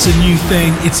 it's a new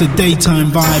thing, it's a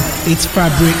daytime vibe, it's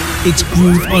Fabric, it's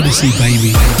Groove Odyssey,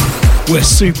 baby. We're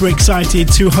super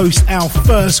excited to host our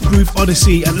first Groove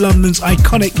Odyssey at London's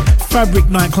iconic Fabric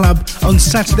nightclub on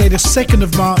Saturday the 2nd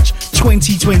of March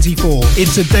 2024.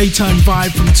 It's a daytime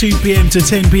vibe from 2 p.m. to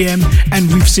 10 p.m. and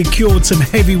we've secured some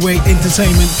heavyweight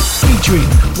entertainment featuring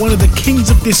one of the kings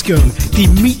of disco,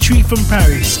 Dimitri from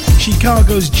Paris,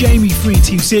 Chicago's Jamie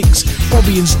 326,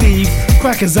 Bobby and Steve,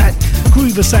 Crackazat,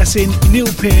 Groove Assassin, Neil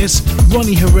Pearce,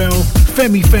 Ronnie Harrell,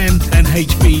 Femi Fem and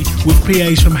HB, with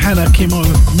PAs from Hannah Kimo,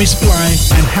 Miss Fly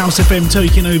and House FM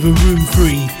taking over Room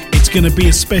 3. It's going to be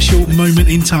a special moment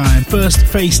in time. First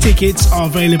phase tickets are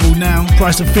available now.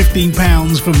 Price of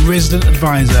 £15 from Resident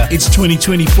Advisor. It's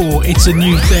 2024. It's a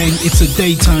new thing. It's a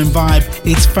daytime vibe.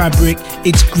 It's Fabric.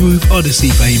 It's Groove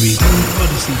Odyssey, baby. Groove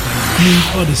Odyssey, baby.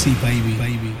 Groove Odyssey,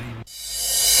 baby.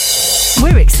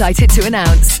 We're excited to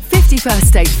announce 51st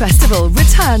State Festival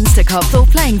returns to Copthall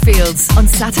Playing Fields on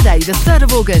Saturday the 3rd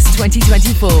of August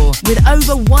 2024 with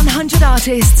over 100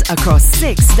 artists across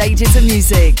 6 stages of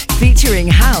music featuring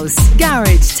house,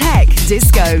 garage, tech,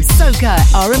 disco, soca,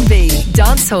 R&B,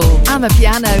 dancehall,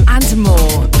 amapiano and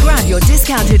more. Grab your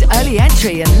discounted early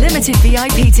entry and limited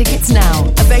VIP tickets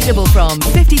now. Available from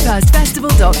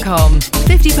 51stfestival.com.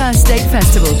 51st State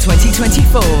Festival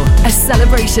 2024, a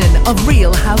celebration of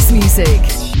real house music.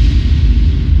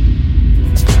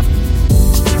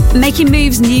 Making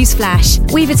moves newsflash.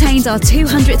 We've attained our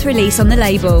 200th release on the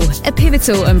label. A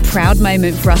pivotal and proud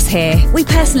moment for us here. We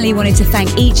personally wanted to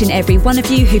thank each and every one of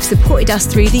you who've supported us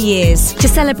through the years. To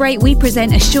celebrate, we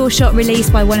present a sure shot release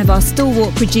by one of our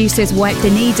stalwart producers, Wipe the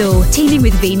Needle, teaming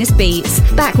with Venus Beats.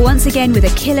 Back once again with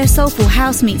a killer soulful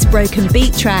house meets broken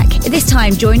beat track, this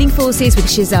time joining forces with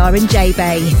Shazar and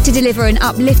J-Bay to deliver an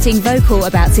uplifting vocal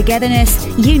about togetherness,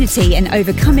 unity and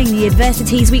overcoming the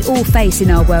adversities we all face in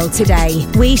our world today.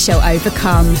 We shall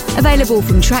overcome. Available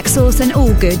from Tracksource and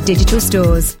all good digital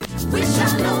stores. We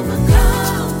shall overcome.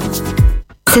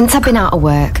 Since I've been out of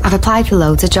work, I've applied for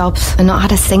loads of jobs and not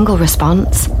had a single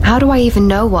response. How do I even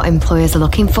know what employers are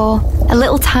looking for? A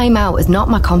little time out has knocked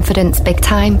my confidence big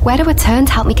time. Where do I turn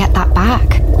to help me get that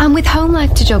back? And with home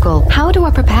life to juggle, how do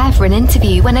I prepare for an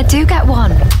interview when I do get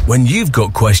one? When you've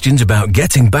got questions about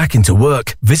getting back into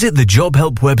work, visit the Job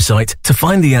Help website to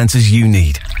find the answers you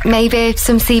need. Maybe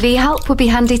some CV help would be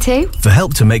handy too. For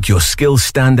help to make your skills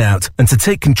stand out and to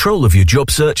take control of your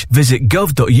job search, visit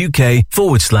gov.uk/job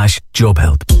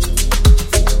help.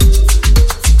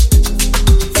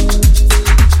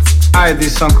 Hi,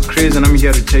 this is Uncle Chris and I'm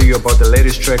here to tell you about the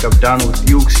latest track I've done with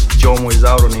Ukes. Jomo is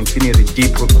out on Infinity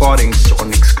Deep Recordings on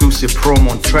exclusive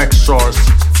promo on Tracksource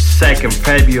 2nd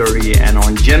February and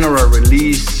on general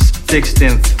release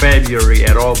 16th February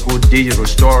at all good digital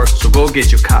stores. So go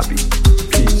get your copy.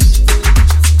 Peace.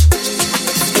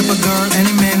 Skip a girl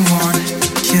any man want.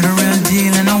 She the real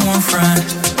deal and I won't front.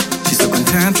 She's so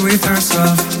content with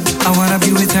herself. I wanna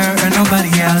be with her and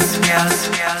nobody else.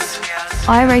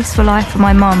 I race for life for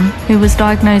my mum, who was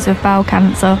diagnosed with bowel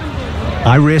cancer.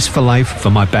 I race for life for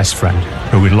my best friend,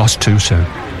 who we lost too soon.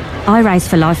 I race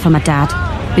for life for my dad,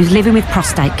 who's living with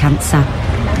prostate cancer.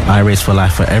 I race for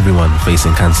life for everyone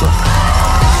facing cancer.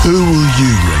 Who will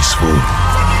you race for?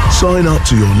 Sign up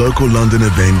to your local London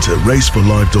event at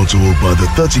raceforlife.org by the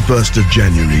 31st of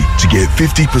January to get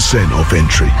 50% off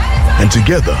entry. And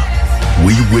together,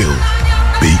 we will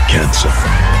beat cancer.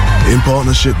 In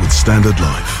partnership with Standard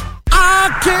Life. I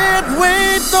can't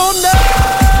wait, oh no.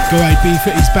 Go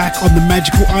Ibiza is back on the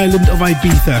magical island of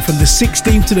Ibiza from the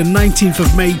 16th to the 19th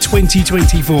of May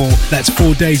 2024. That's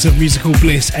 4 days of musical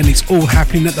bliss, and it's all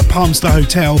happening at the Palmstar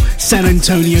Hotel, San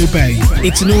Antonio Bay.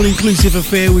 It's an all-inclusive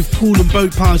affair with pool and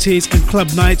boat parties and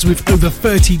club nights with over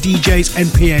 30 DJs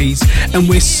and PAs, and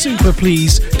we're super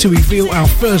pleased to reveal our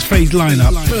first phase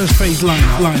lineup.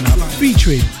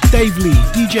 Featuring Dave Lee,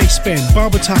 DJ Spen,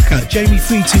 Barbara Tucker, Jamie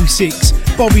 326,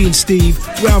 Bobby and Steve,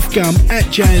 Ralph Gum,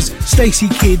 At Jazz, Stacey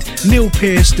Kidd, Neil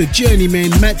Pearce, The Journeymen,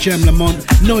 Matt Jam Lamont,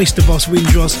 Noise the Boss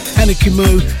Windross, Hannah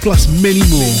Kumo, plus many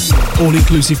more.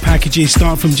 All-inclusive packages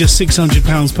start from just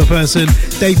 £600 per person.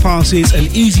 Day passes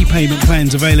and easy payment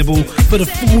plans available. For the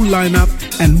full lineup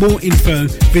and more info,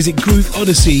 visit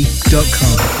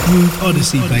GrooveOdyssey.com. Groove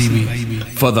Odyssey, baby.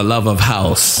 For the love of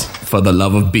house, for the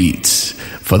love of beats,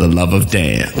 for the love of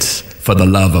dance, for the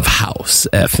love of house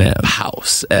FM,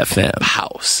 house FM,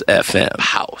 house FM,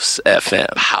 house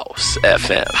FM, house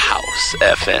FM, house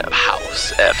FM,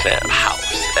 house FM,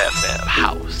 house FM,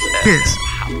 house FM. Yes.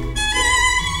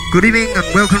 Good evening and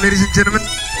welcome, ladies and gentlemen.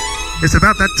 It's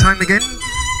about that time again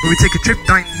where we take a trip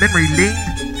down memory lane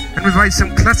and revive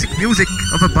some classic music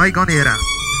of a bygone era.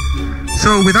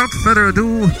 So without further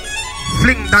ado,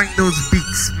 fling down those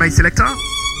beats, my selector.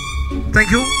 Thank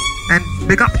you and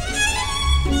big up.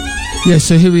 Yeah,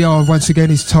 so here we are once again.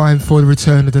 It's time for the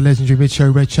return of the legendary Mid-Show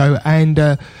Red Show, and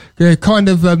kind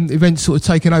of events sort of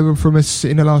taken over from us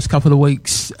in the last couple of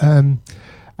weeks. So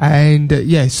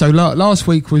last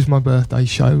week was my birthday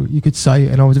show, you could say,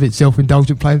 and I was a bit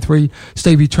self-indulgent playing 3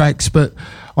 Stevie tracks, but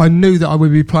I knew that I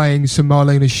would be playing some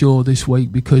Marlena Shaw this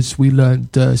week because we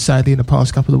learned, sadly, in the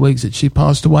past couple of weeks that she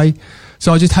passed away.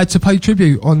 So I just had to pay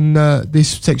tribute on this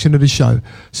section of the show.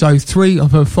 So 3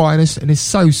 of her finest, and it's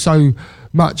so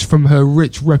much from her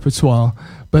rich repertoire.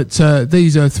 But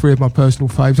these are 3 of my personal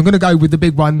faves. I'm going to go with the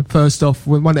big one first off,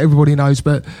 one that everybody knows.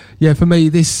 But yeah, for me,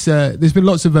 this there's been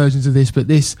lots of versions of this, but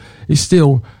this is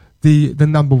still the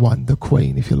number one, the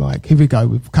queen, if you like. Here we go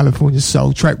with California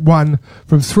Soul, track 1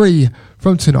 from 3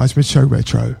 from tonight's Mid-Show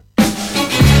Retro.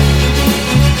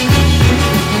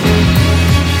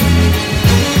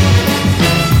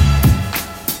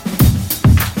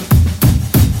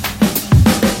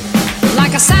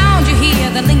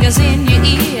 Lingers in your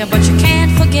ear, but you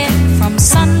can't forget from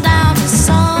sundown to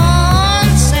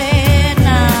sunset.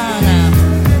 Nah.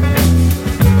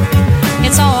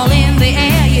 It's all in the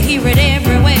air, you hear it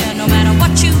everywhere. No matter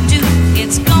what you do,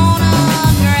 it's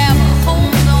gonna grab a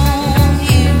hold on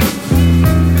you.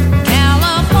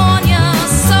 California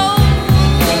soul,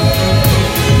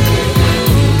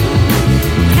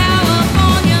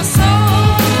 California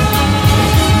soul.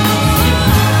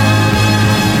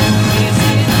 You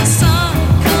see the sun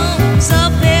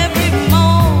up every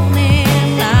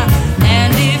morning,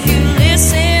 and if you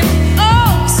listen,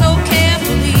 oh, so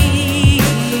carefully,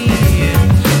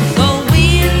 the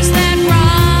winds that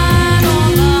ride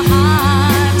on the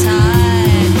high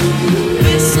tide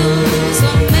whistles a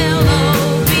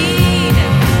melody,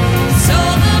 so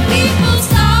the people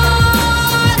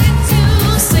started to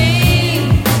sing,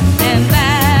 and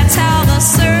that's how the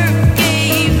surf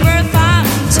gave birth, I'm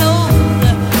told,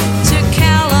 to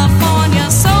California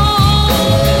soul.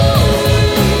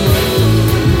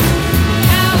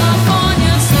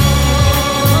 California soul.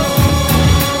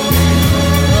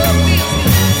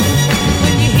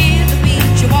 When you hear the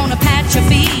beat, you wanna pat your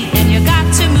feet, and you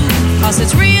got to move, 'cause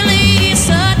it's really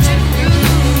such a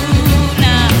groove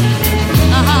now.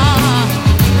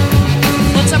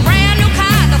 Puts a brand new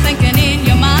kind of thinking in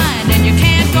your mind, and you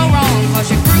can't go wrong, 'cause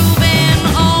you're grooving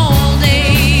all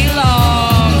day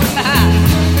long.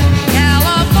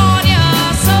 California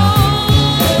soul.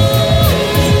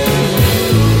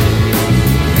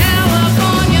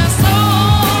 California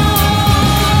soul.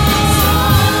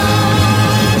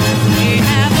 We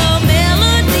have the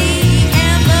melody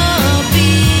and the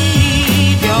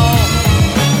beat, y'all,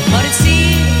 but it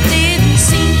didn't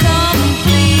seem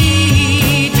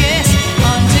complete, yes,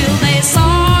 until they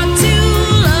saw 2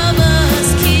 lovers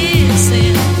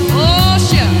kissing. Oh,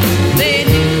 sure, they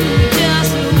knew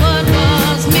just what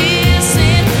was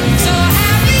missing. So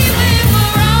happy we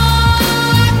were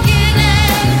rocking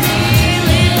and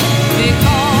feeling,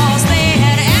 because they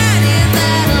had added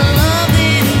that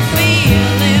loving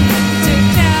feeling to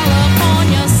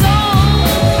California soul.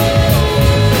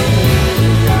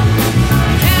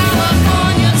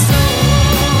 California soul.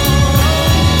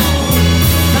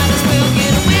 Might as well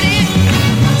get with it.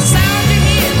 Sound you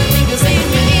hear, the lingers in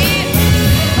your ear.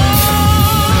 Oh,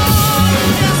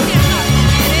 just get up and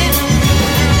get it.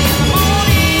 Early in the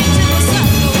morning till the sun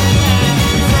goes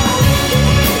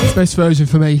down. Best version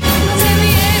for me. It's in the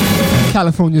air.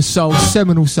 California Soul,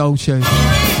 seminal soul tune.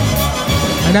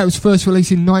 And that was first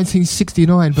released in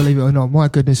 1969, believe it or not. My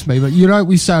goodness me. But you know what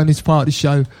we say on this part of the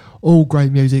show? All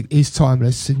great music is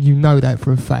timeless, and you know that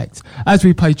for a fact. As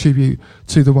we pay tribute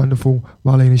to the wonderful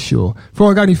Marlena Shaw.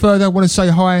 Before I go any further, I want to say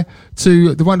hi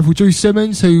to the wonderful Drew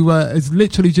Simmons, who has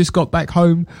literally just got back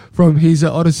home from his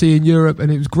odyssey in Europe,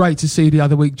 and it was great to see you the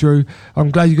other week, Drew.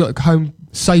 I'm glad you got home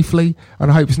safely,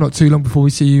 and I hope it's not too long before we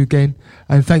see you again.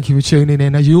 And thank you for tuning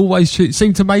in, as you always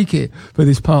seem to make it for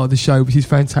this part of the show, which is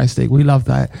fantastic. We love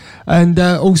that. And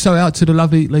also out to the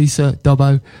lovely Lisa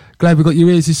Dobbo. Glad we got your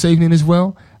ears this evening as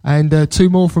well. And two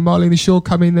more from Marlena Shaw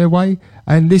coming their way.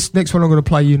 And this next one I'm going to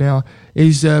play you now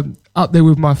is up there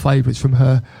with my favourites from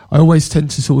her. I always tend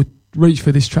to sort of reach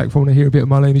for this track if I want to hear a bit of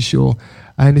Marlena Shaw.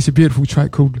 And it's a beautiful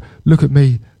track called Look at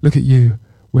Me, Look at You,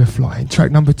 We're Flying.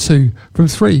 Track number 2 from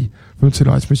 3 from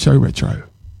tonight's Mid-Show Retro.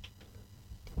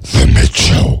 The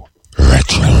Mid-Show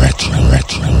Retro.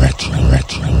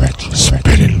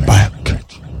 Spinning back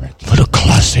for the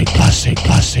classic trash.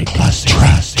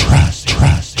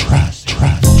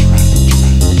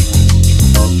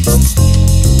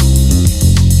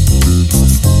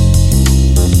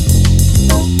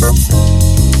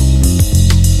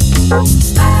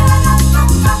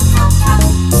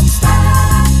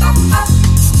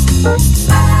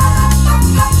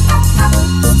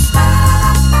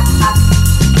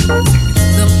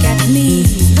 Look at me,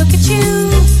 look at you,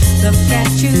 look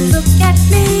at you, look at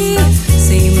me.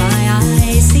 See my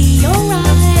eyes, see your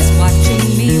eyes,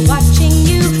 watching me, watching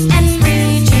you, and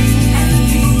reaching, and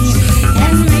reaching,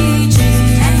 and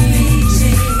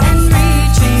reaching, and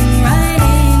reaching right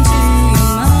into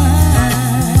your mind.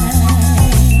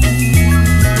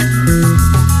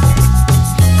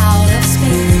 Out of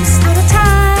space, out of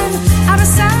time, out of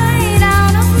sight,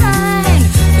 out of mind.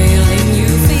 Feeling you,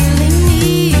 feeling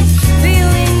me,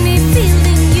 feeling me,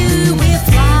 feeling you. We're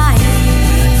flying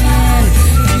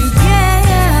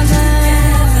together.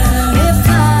 We're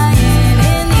flying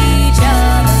in each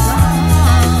other's arms.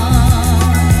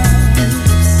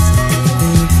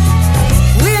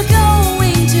 We're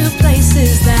going to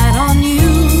places that are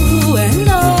new and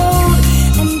old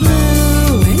and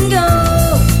blue and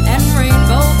gold, and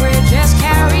rainbow bridges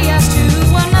carry us to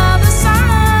another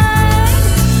side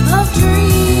of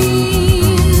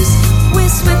dreams. We're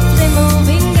swiftly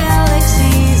moving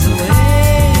galaxies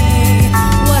away.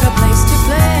 What a place to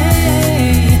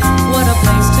play. What a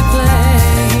place to play.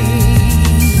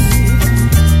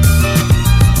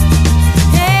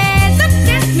 Hey, look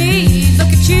at me,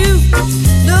 look at you,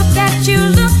 look at you,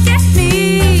 look at me.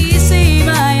 See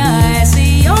my eyes,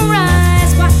 see your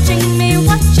eyes, watching me,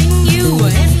 watching you,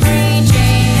 and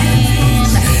reaching,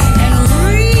 and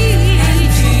reaching,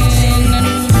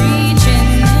 and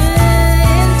reaching into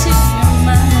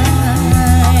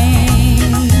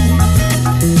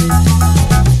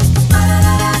your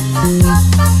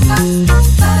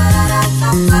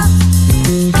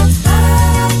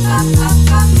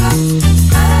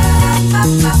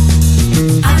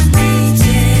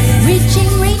mind.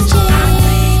 Reaching, reaching,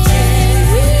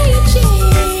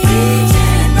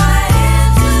 reaching right into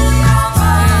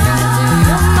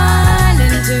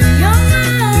your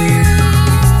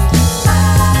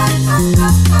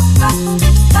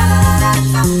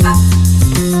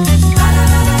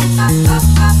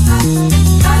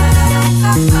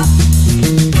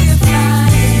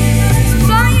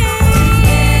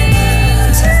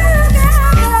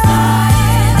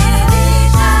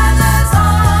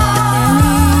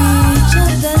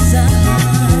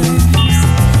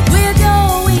We're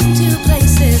going to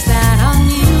places that are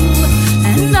new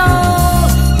and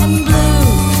old and blue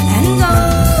and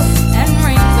gold, and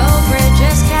rainbow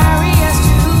bridges carry us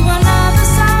to another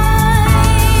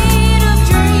side of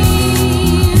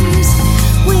dreams.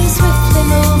 We're swiftly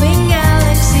moving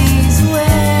galaxies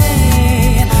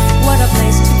away. What a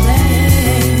place to play.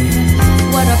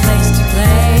 What a place to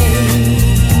play.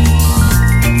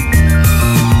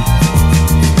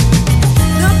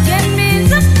 Look at me,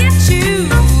 look at you,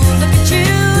 look at you,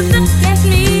 look at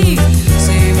me.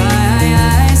 See my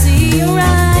eyes, see your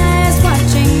eyes,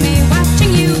 watching me,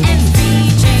 watching you, and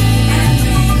reaching,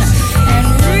 and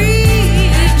reaching,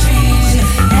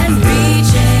 and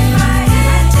reaching right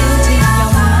into your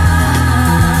mind.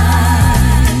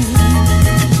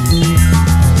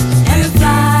 And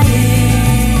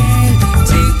flying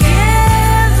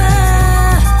together,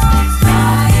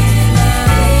 flying into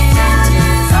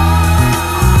your arms.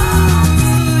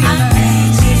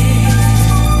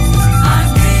 I'm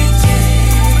reaching,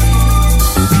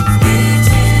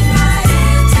 reaching right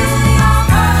into your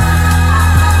mind.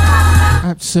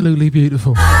 Absolutely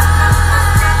beautiful.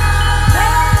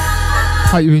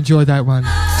 Hope you enjoyed that one.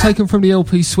 taken from the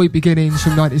LP Sweet Beginnings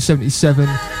from 1977,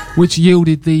 which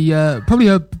yielded the probably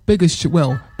her biggest,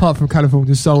 well, apart from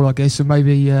California Soul, I guess, and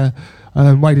maybe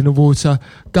Wade in the Water,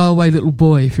 Go Away Little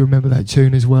Boy, if you remember that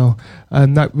tune as well.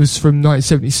 That was from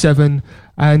 1977,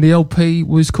 and the LP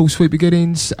was called Sweet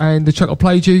Beginnings, and the track I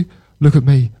played you, Look at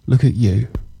Me, Look at You.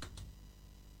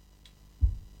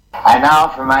 And now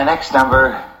for my next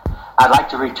number, I'd like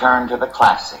to return to the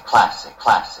classic.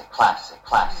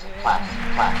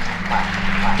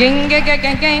 Ging gang gang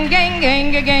gang gang gang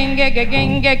gang gang gang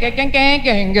gang gang gang gang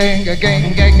gang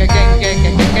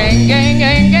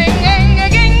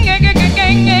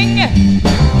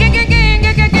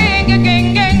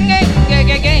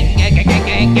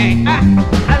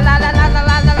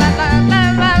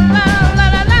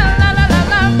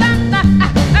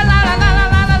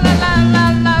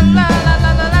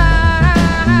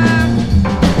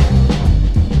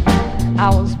I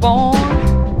was born,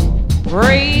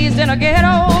 raised in a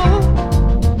ghetto.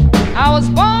 I was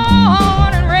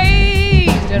born and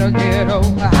raised in a ghetto.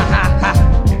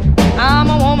 I'm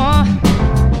a woman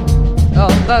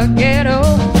of the ghetto.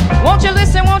 Won't you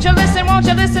listen, won't you listen, won't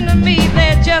you listen to me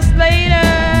there just later?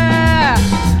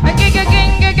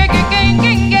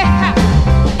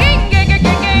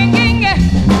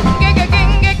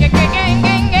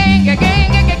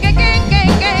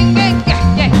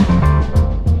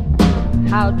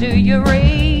 How do you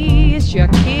raise your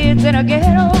kids in a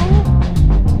ghetto?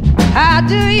 How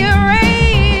do you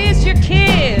raise your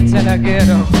kids in a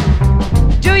ghetto?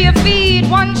 Do you feed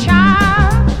one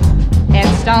child and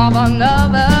starve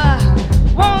another?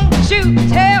 Won't you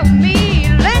tell me,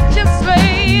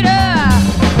 legislator?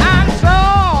 I'm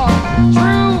strong,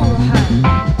 true.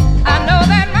 I know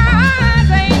that my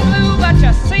eyes ain't blue, but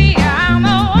you see, I'm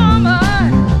a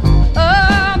woman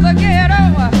of the ghetto.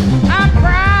 I'm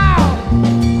proud,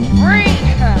 free,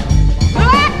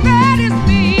 black, that is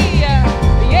me.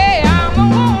 Yeah, I'm a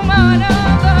woman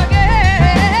of the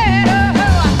ghetto.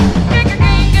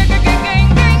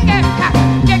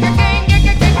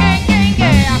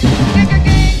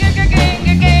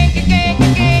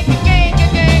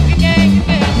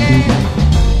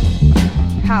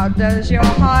 How does your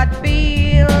heart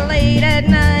feel late at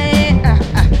night?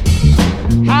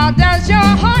 How does your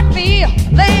heart feel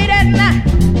late at night?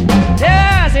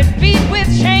 Does it beat with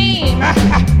shame?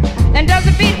 And does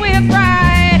it beat with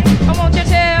pride? Or won't you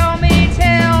tell me,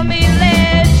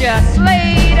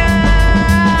 legislator?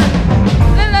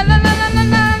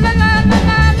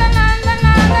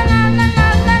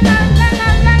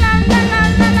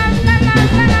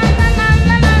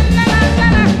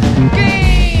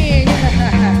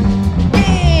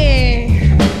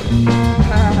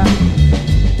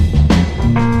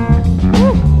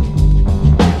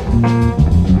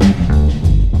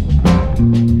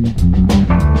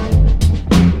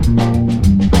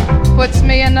 Puts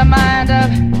me in the mind of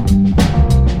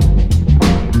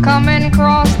coming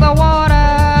across the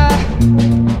water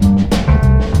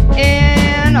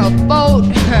in a boat,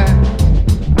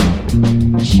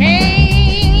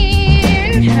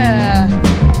 chained,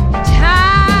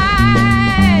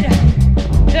 tied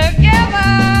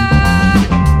together.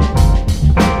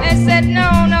 They said no,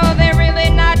 they're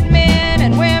really not men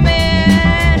and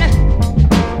women.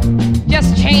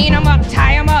 Just chain them up,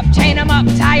 tie them up, chain them up,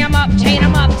 tie them up, chain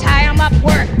them up, tie them up,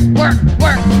 work, work,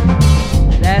 work.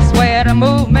 That's where the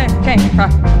movement came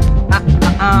from.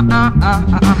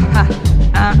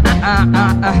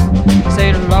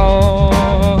 Say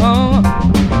long,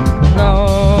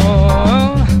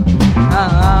 long,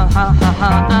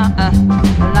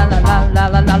 la la la la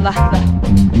la la la.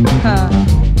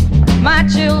 My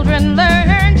children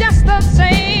learn just the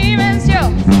same as you.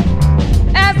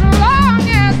 As long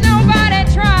as nobody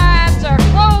tries to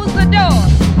close the door,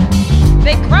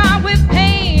 they cry with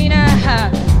pain.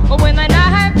 But when the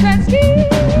knife cuts deep,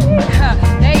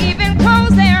 they even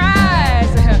close their eyes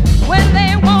when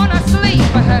they wanna sleep.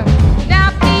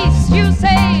 Now peace, you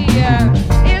say,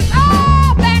 is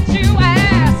all that you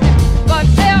ask, but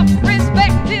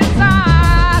self-respect is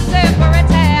our separate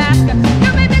task.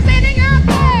 You may be sitting up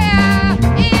there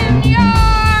in your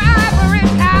ivory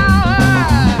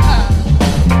tower,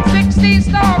 60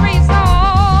 stories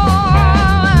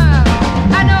tall.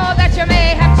 I know that you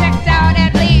may have checked out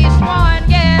at least one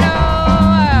ghetto,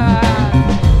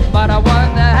 but I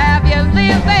wonder, have you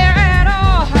lived there at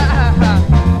all?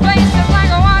 Places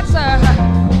like Watson,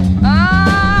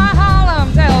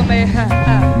 Harlem, tell me,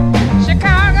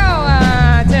 Chicago,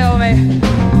 tell me,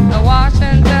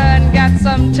 Washington got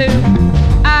some too.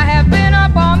 I have been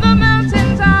up on the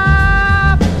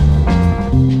mountaintop,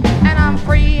 and I'm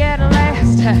free at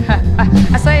last.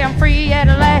 I say I'm free at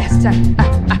last.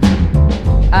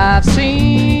 I've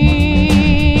seen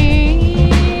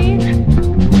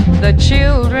the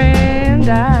children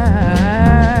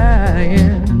dying,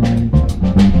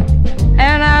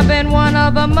 and I've been one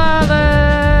of the mothers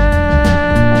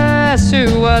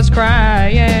who was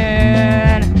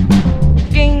crying.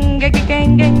 Ging, ging,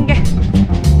 ging, ging, ging,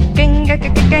 ging, ging,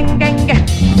 ging, ging, ging.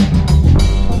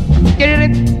 Get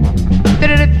it,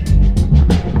 get it,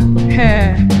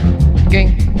 yeah. Ging,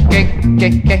 ging,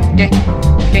 ging, ging, ging.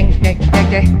 Gang, gang, gang,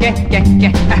 gang, gang, gang,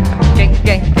 gang, gang,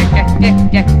 gang, gang,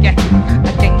 gang, gang, gang,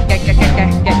 gang, gang, gang,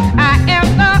 gang, gang. I am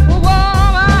the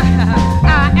woman.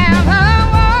 I am the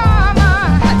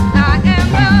woman. I am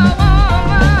the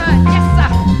woman. Yes, sir.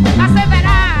 I said that I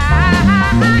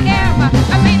am. I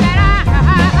mean that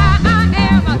I am. I'm the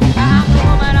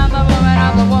woman. I'm the woman.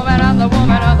 I'm the woman. I'm the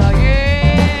woman of the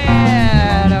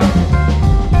year.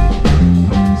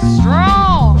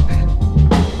 Strong,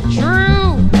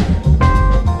 true.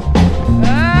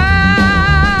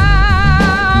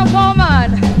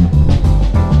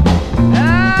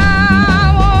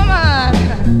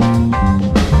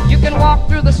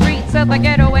 Of the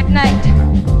ghetto at night,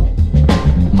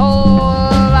 whole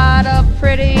lot of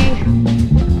pretty,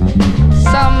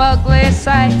 some ugly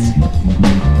sights.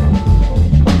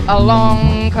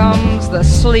 Along comes the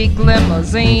sleek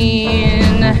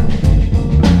limousine.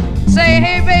 Say,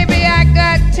 hey baby, I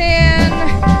got 10.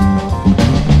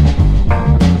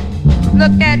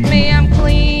 Look at me, I'm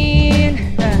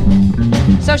clean.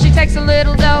 So she takes a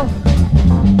little dough.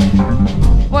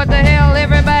 What the hell,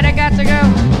 everybody got to go.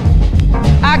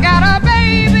 I got a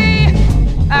baby,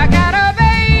 I got a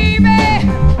baby,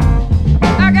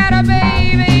 I got a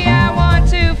baby I want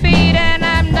to feed, and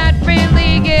I'm not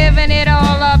really giving it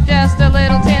all up, just a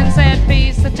little 10-cent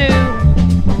piece or two.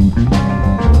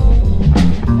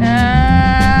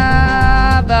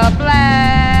 The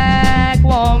black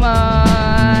woman.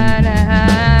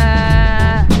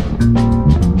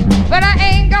 But I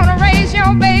ain't gonna raise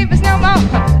your babies no more.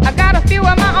 I got a few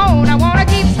of my own, I wanna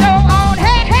keep store on.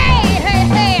 Hey, hey, hey,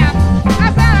 hey.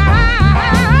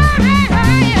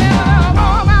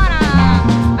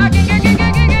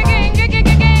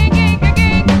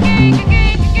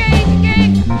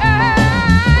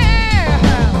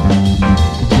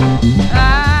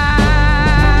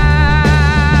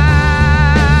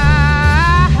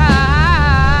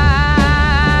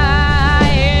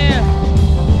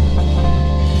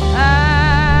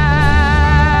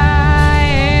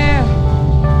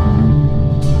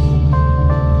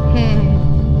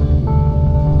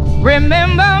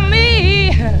 Remember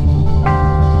me,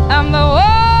 I'm the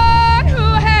one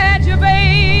who had your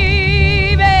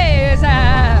babies.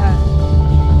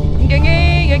 Gang,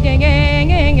 gang, gang, gang,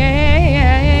 gang,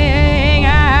 gang.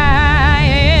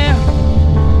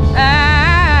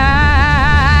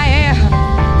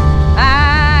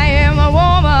 I am a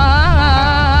woman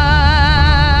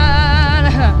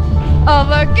of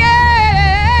the ghetto.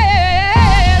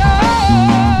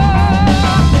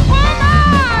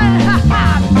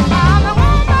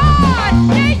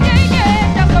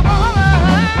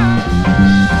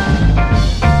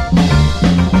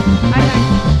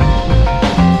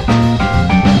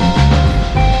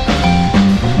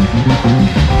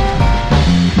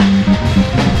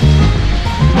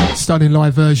 Stunning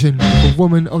live version of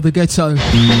Woman of the Ghetto.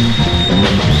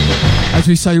 As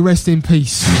we say, rest in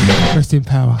peace, rest in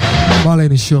power.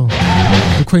 Marlena Shaw,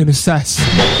 the Queen of Sass,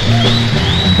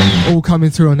 all coming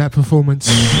through on that performance.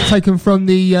 Taken from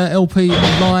the LP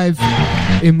Live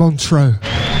in Montreux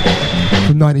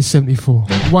from 1974.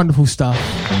 Wonderful stuff.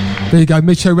 There you go,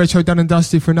 Mitcho Retro done and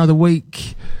dusted for another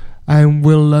week, and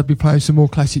we'll be playing some more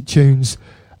classic tunes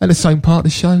at the same part of the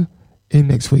show in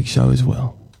next week's show as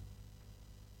well.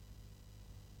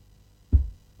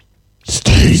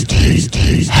 Steve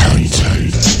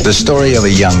Harrington. The story of a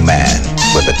young man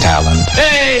with a talent.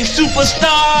 Hey,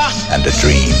 superstar! And a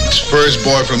dream. First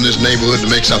boy from this neighborhood to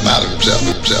make something out of himself.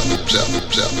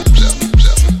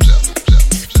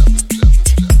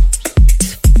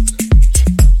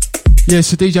 Yeah,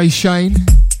 so DJ Shane,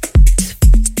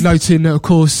 noting that, of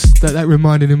course, that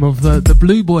reminded him of the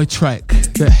Blue Boy track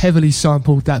that heavily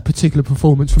sampled that particular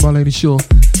performance from Marlena Shaw.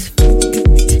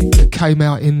 Came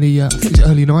out in the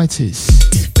early 90s.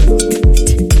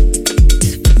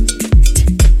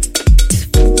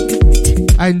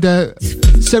 And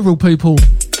several people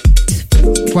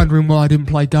wondering why I didn't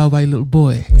play Go Away Little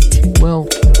Boy. Well,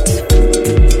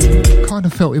 kind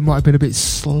of felt it might have been a bit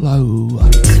slow.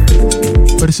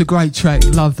 But it's a great track,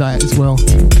 love that as well.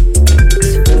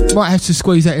 Might have to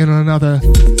squeeze that in on another,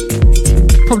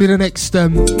 probably the next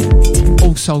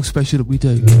All Soul special that we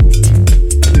do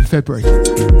in February.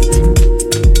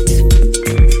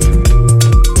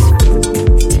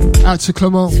 Out to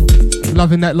Clement,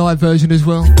 loving that live version as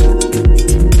well.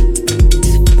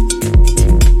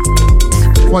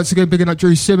 Once again, bigging up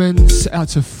Drew Simmons. Out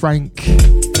to Frank.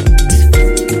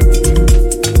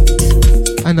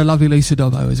 And the lovely Lisa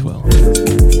Dobbo as well.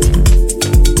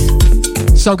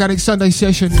 Soulganic Sunday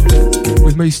session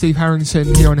with me, Steve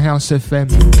Harrington, here on House FM.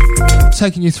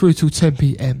 Taking you through till 10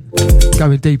 p.m.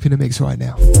 Going deep in the mix right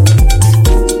now.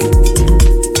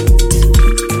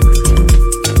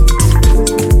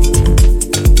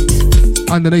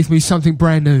 Underneath me, something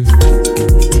brand new.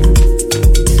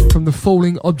 From the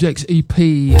Falling Objects EP,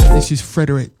 this is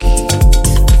Frederick.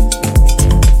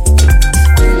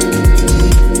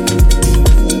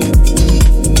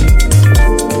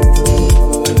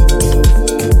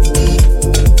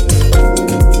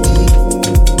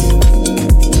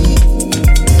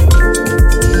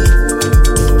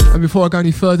 And before I go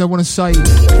any further, I want to say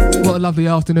what a lovely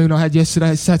afternoon I had yesterday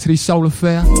at Saturday Soul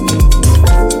Affair.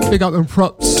 Big up and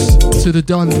props to the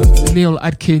Don Neil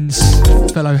Adkins,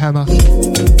 fellow hammer.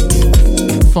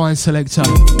 Fine selector.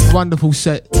 Wonderful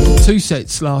set. 2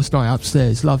 sets last night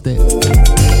upstairs. Loved it.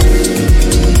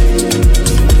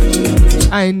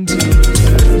 And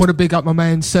want to big up my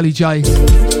man, Selly J.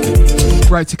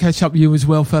 Great to catch up with you as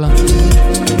well, fella.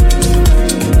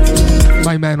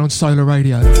 Main man on Solar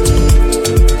Radio.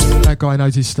 That guy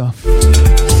knows his stuff.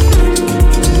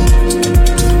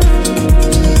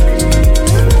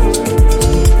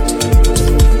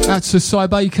 That's to Cy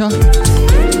Baker.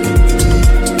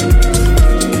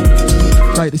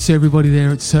 Great to see everybody there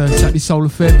at Saturday Soul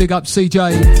Affair. Big up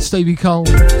CJ, Stevie Cole.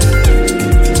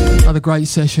 Another great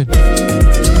session.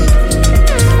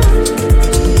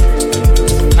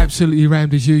 Absolutely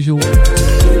rammed as usual.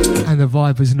 And the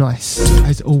vibe was nice,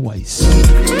 as always.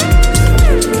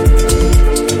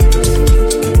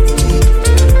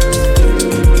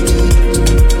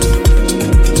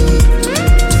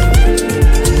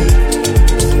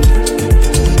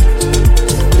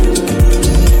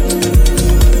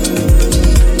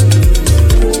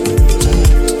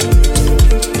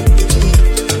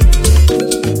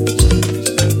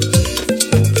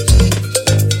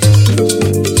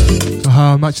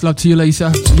 Much love to you,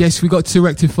 Lisa. Yes, we got to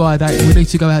rectify that. We need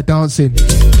to go out dancing.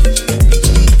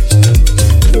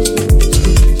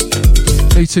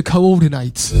 Need to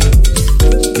coordinate.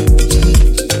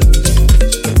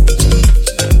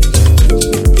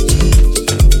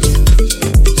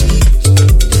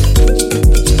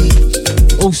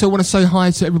 Also want to say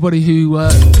hi to everybody who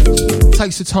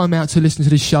takes the time out to listen to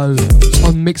this show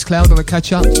on Mixcloud on the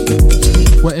catch up,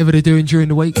 whatever they're doing during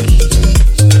the week.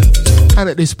 And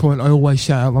at this point, I always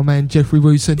shout out my man Jeffrey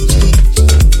Wooten.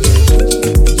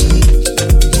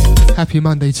 Happy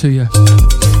Monday to you.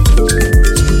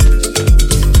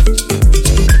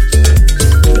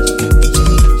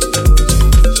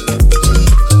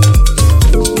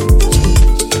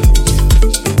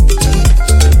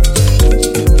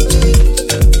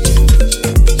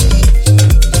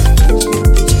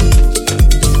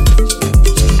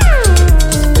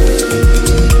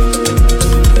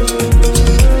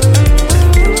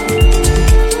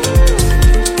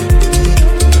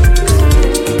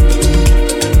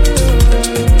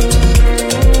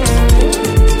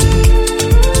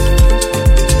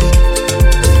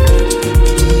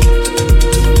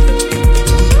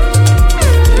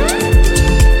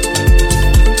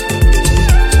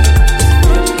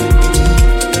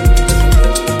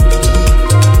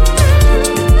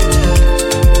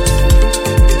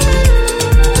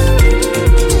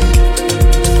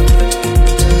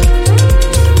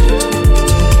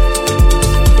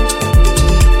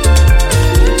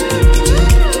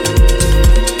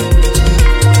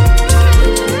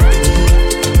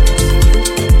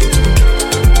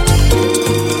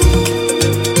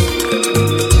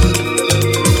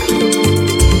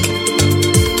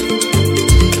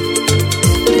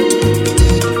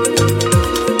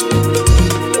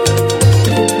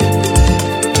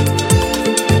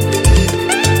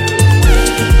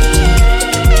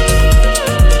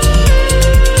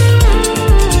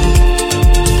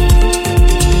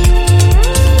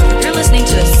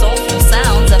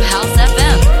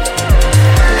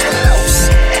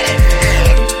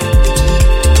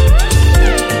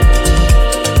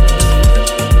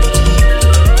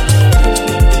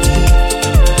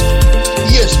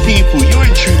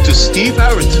 Steve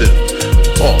Harrington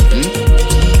on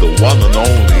the one and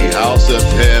only House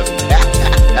FM.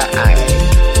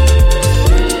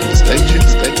 Stay tuned,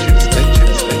 stay tuned, stay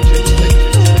tuned, stay tuned, stay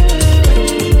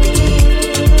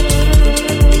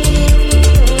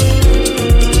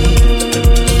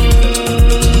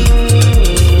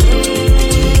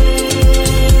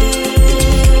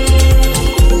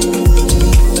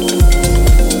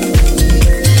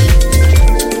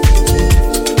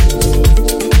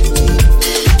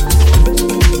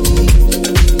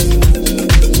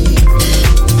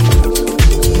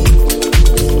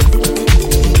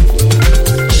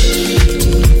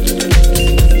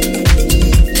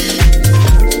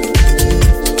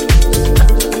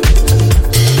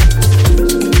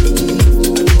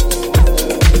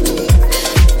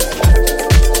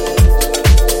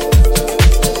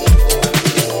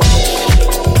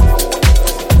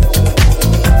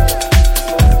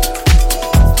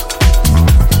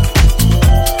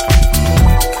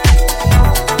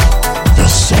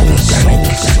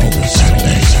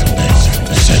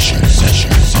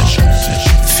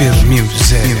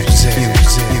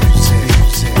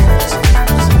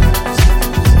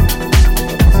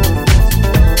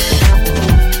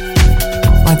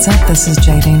This is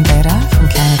Jadine Beda from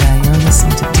Canada. You're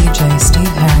listening to DJ Steve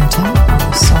Harrington on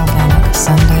the Soulganic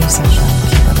Sunday session.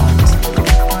 Keep it locked.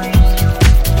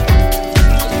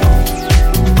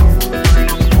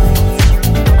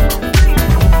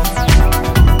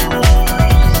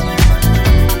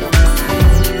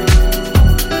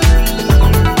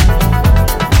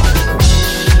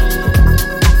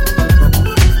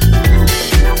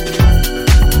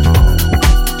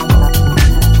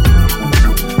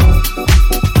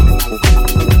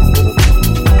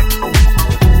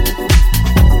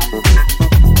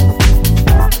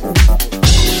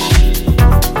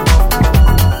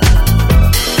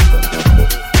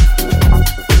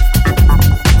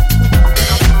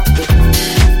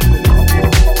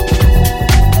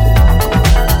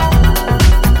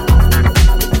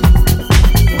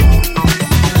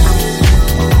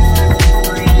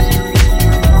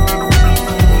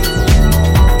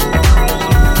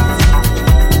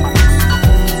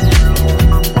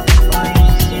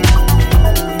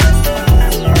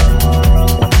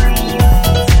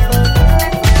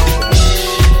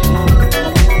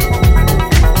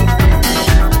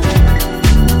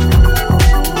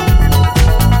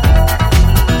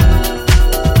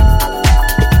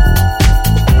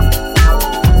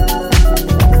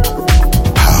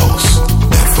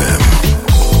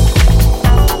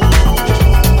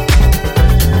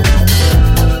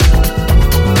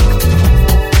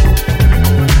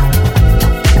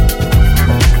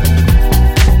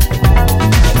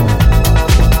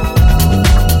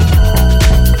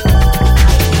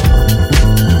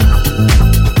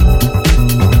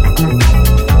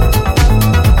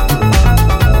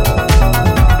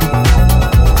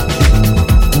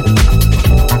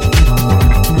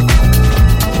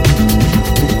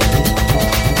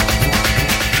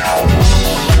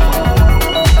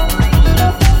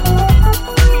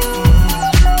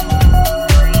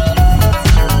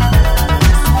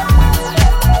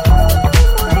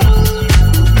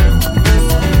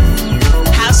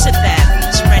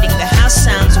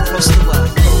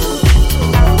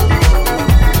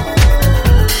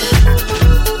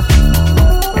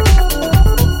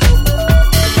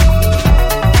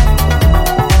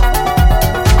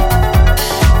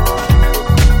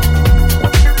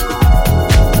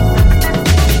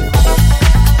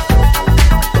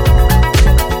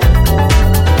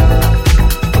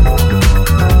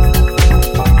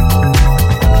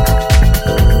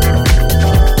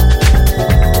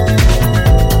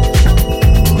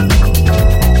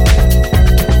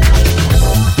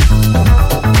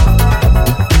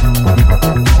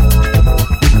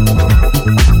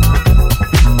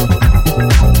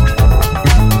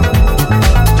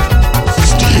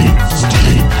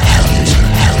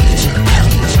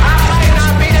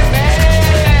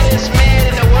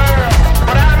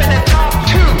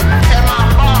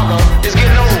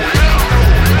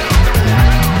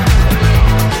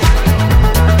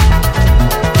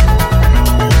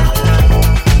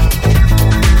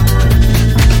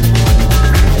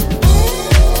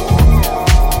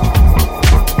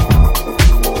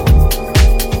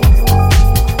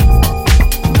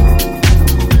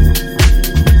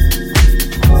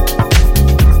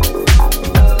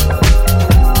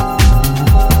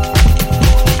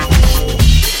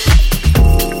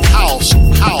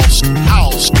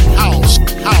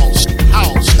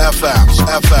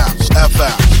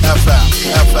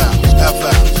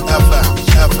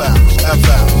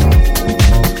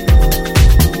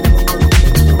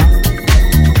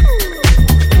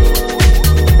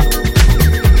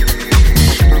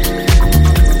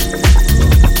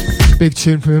 Big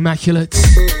tune from Immaculate.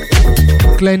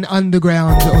 Glenn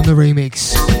Underground on the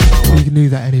remix. You knew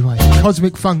that anyway.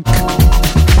 Cosmic Funk.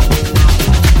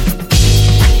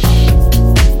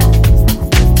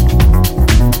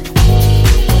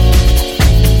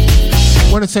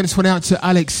 Want to send this one out to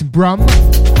Alex Brum.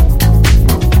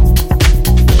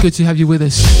 Good to have you with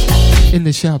us in the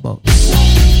shoutbox.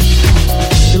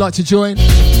 If you'd like to join,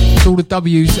 it's all the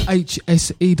W's,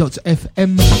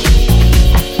 hse.fm.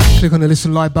 Click on the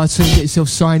listen live button, get yourself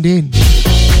signed in.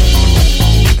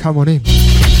 Come on in.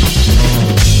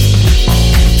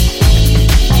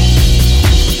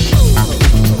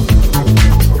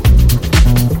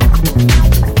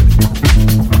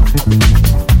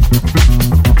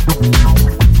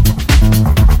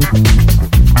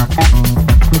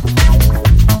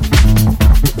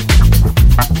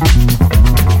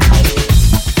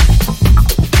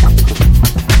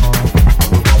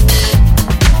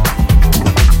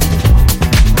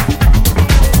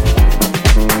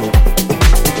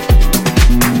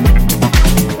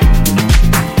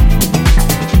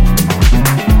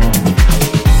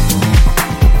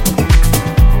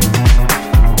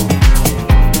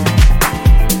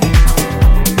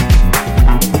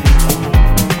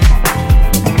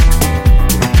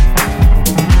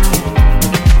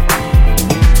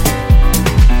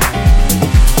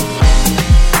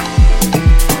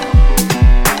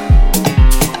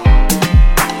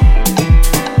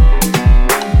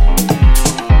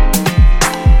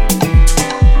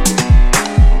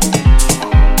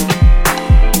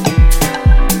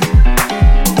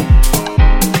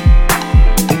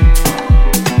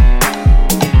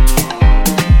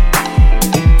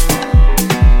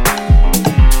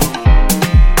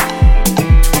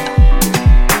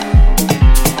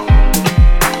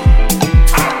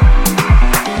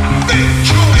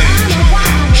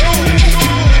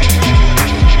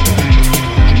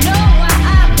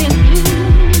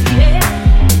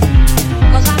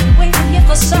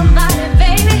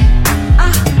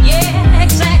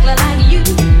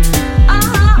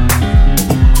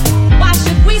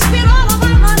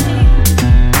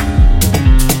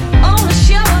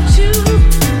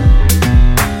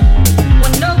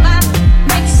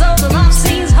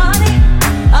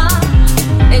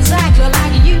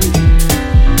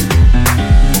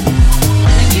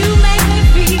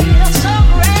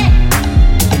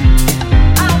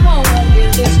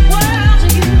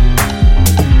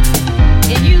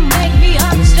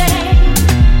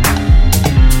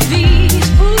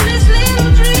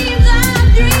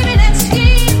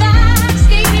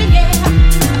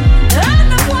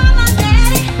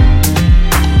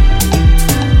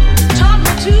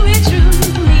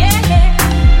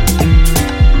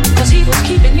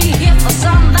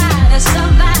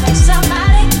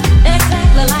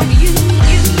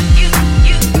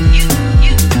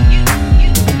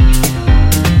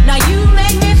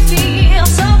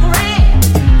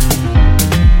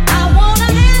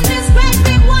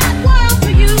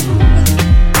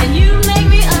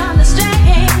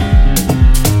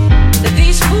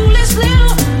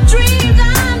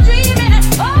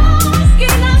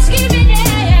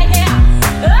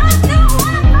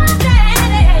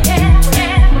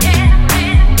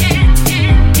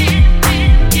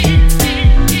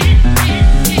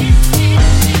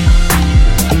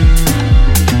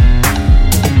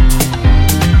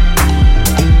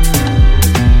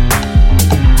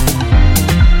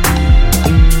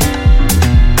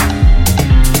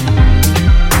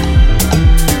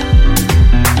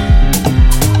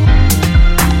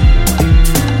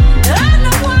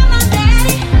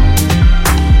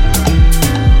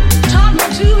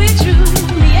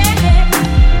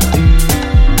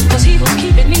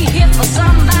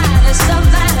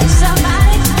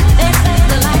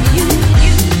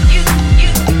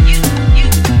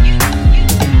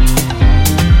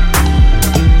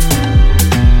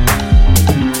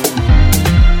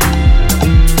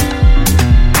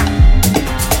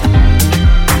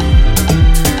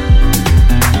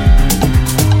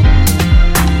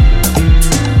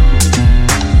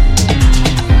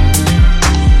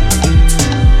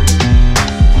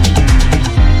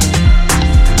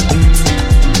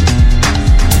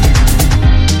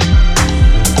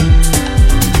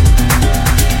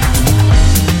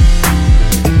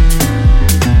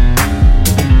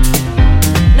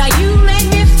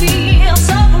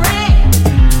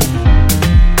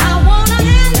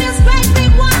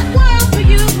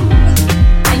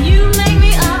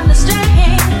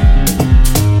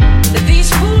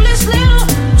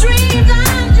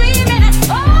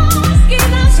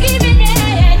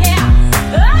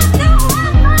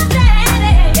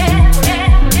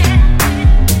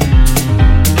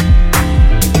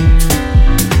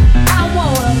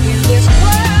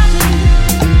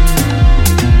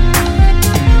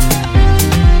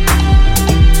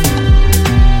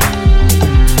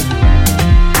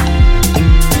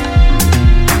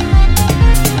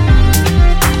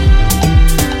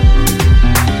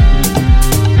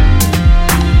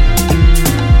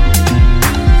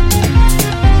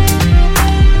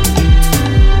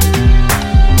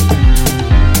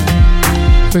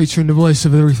 featuring the voice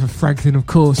of Aretha Franklin, of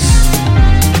course.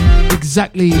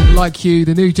 Exactly Like You,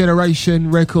 the New Generation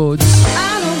Records.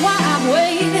 I know why I've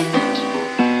waited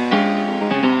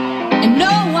and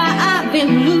know why I've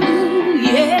been blue,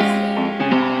 yeah.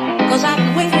 'Cause I've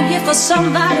been waiting here for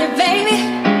somebody, baby.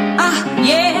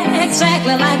 Yeah,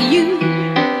 exactly like you.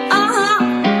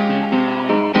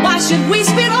 Why should we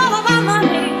spend all of our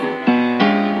money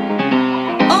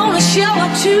on a show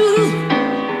or two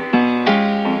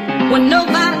when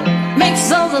nobody makes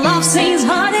those love scenes,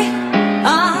 honey?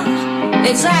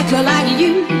 Exactly like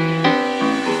you.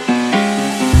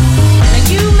 And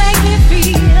you make me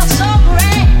feel so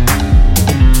great.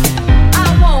 I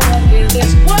wanna give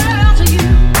this world to you.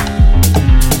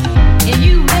 And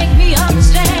you make me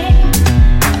understand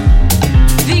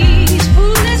these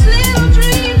foolish little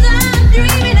dreams I'm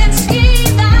dreaming and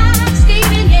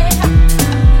scheming, yeah.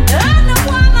 I know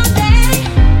why my daddy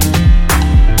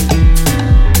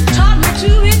taught me to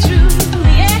be true,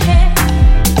 yeah.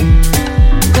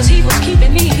 'Cause he was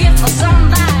keeping me here for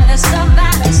somebody,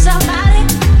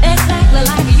 exactly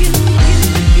like you.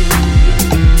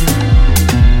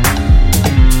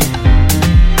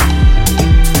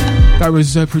 That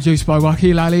was produced by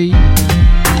Wakil Ali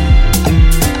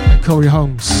and Corey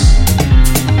Holmes.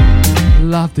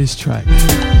 Love this track.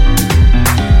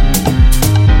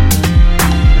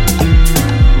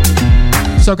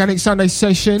 Soulganic Sunday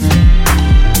session.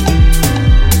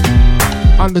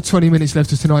 Under 20 minutes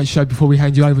left of tonight's show before we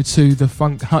hand you over to the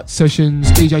Funk Hut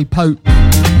Sessions, DJ Pope.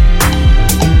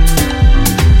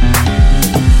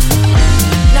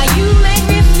 Now you make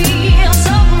me feel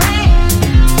so great.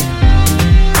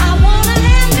 I wanna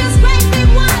have this great big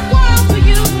wide world for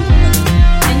you.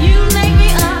 And you make me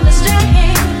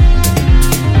understand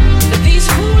that these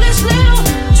foolish little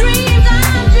dreams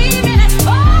I'm dreaming,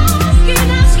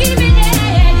 scheming,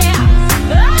 yeah.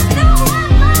 I know what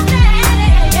my daddy,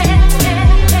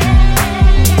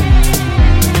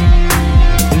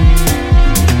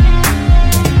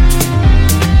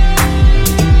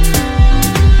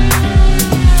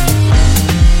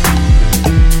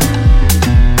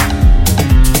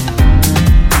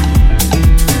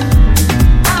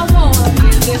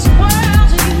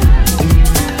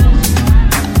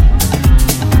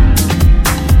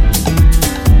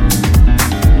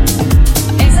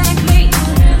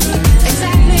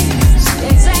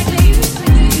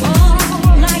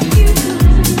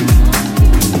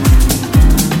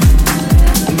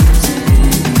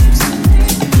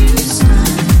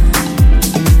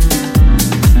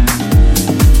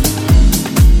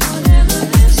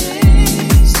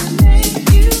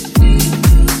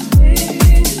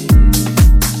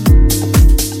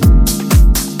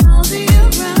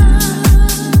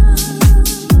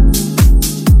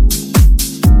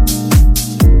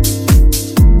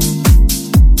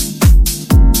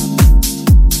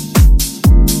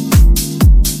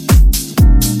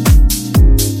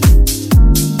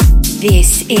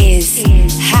 This is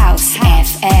House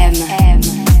FM.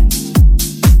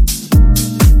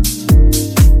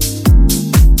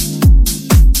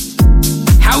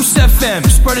 House FM,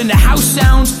 spreading the house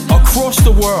sounds across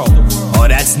the world. Oh,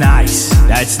 that's nice.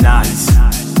 That's nice.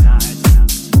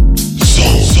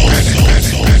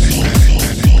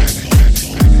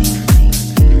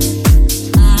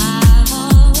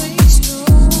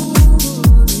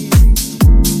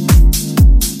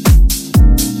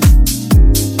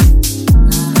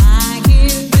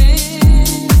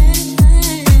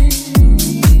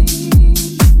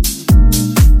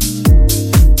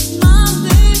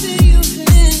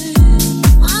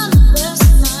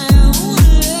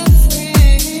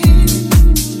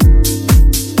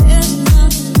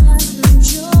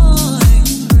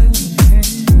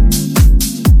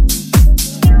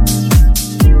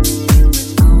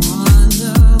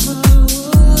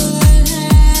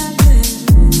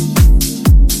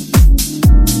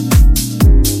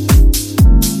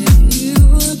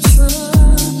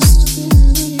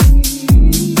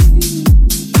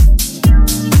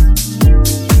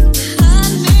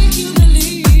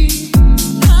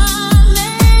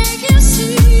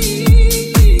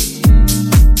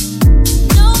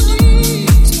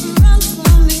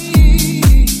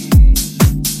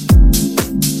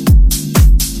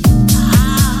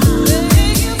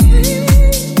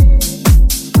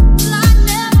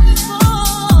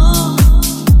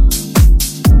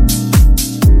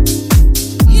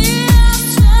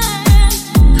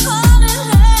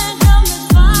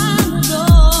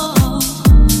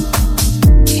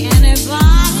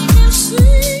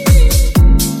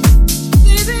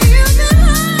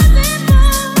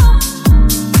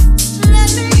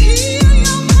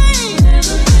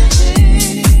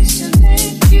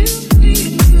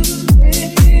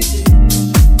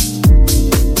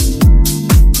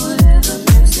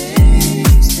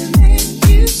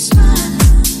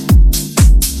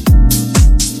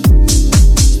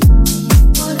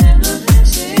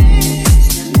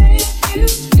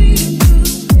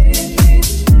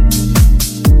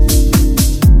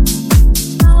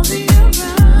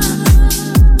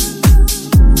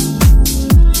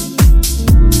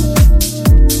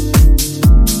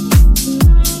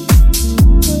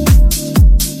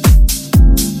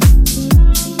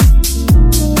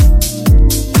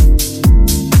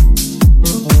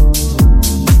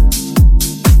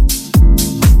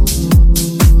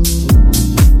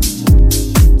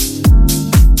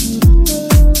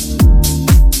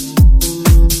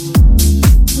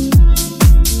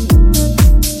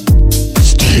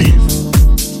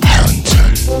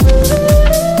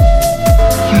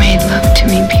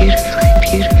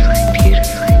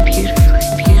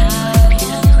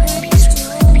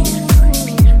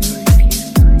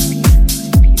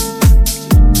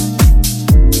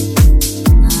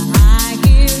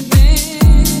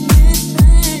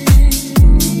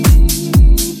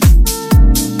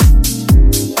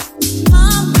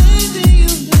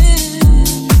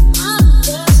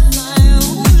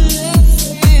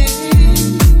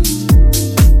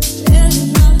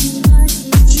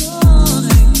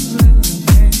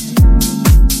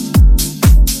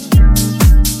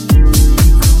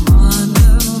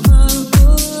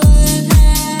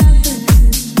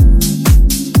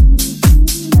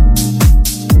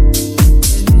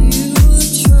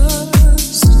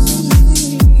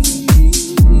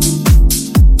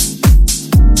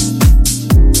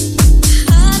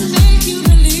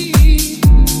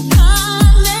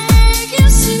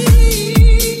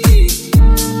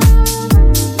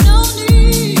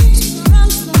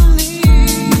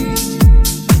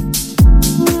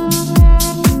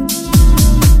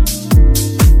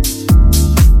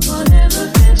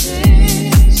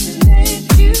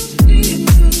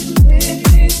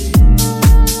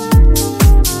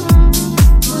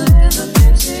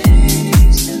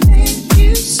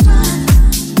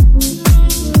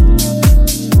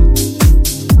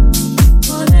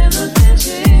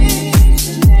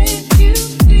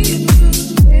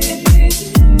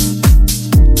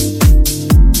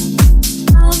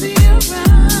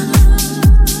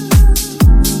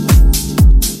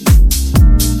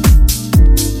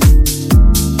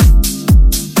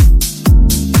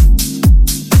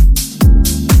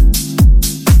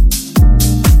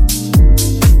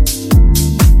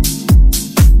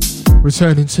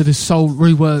 Returning to the Soul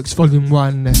Reworks Volume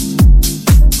 1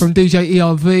 from DJ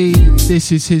ERV.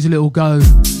 This is his little go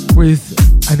with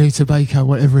Anita Baker,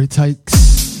 Whatever It Takes.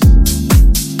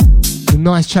 Some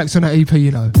nice tracks on that EP,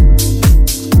 you know.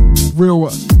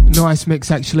 Real nice mix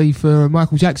actually for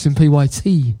Michael Jackson PYT,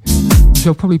 which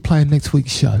I'll probably play in next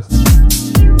week's show.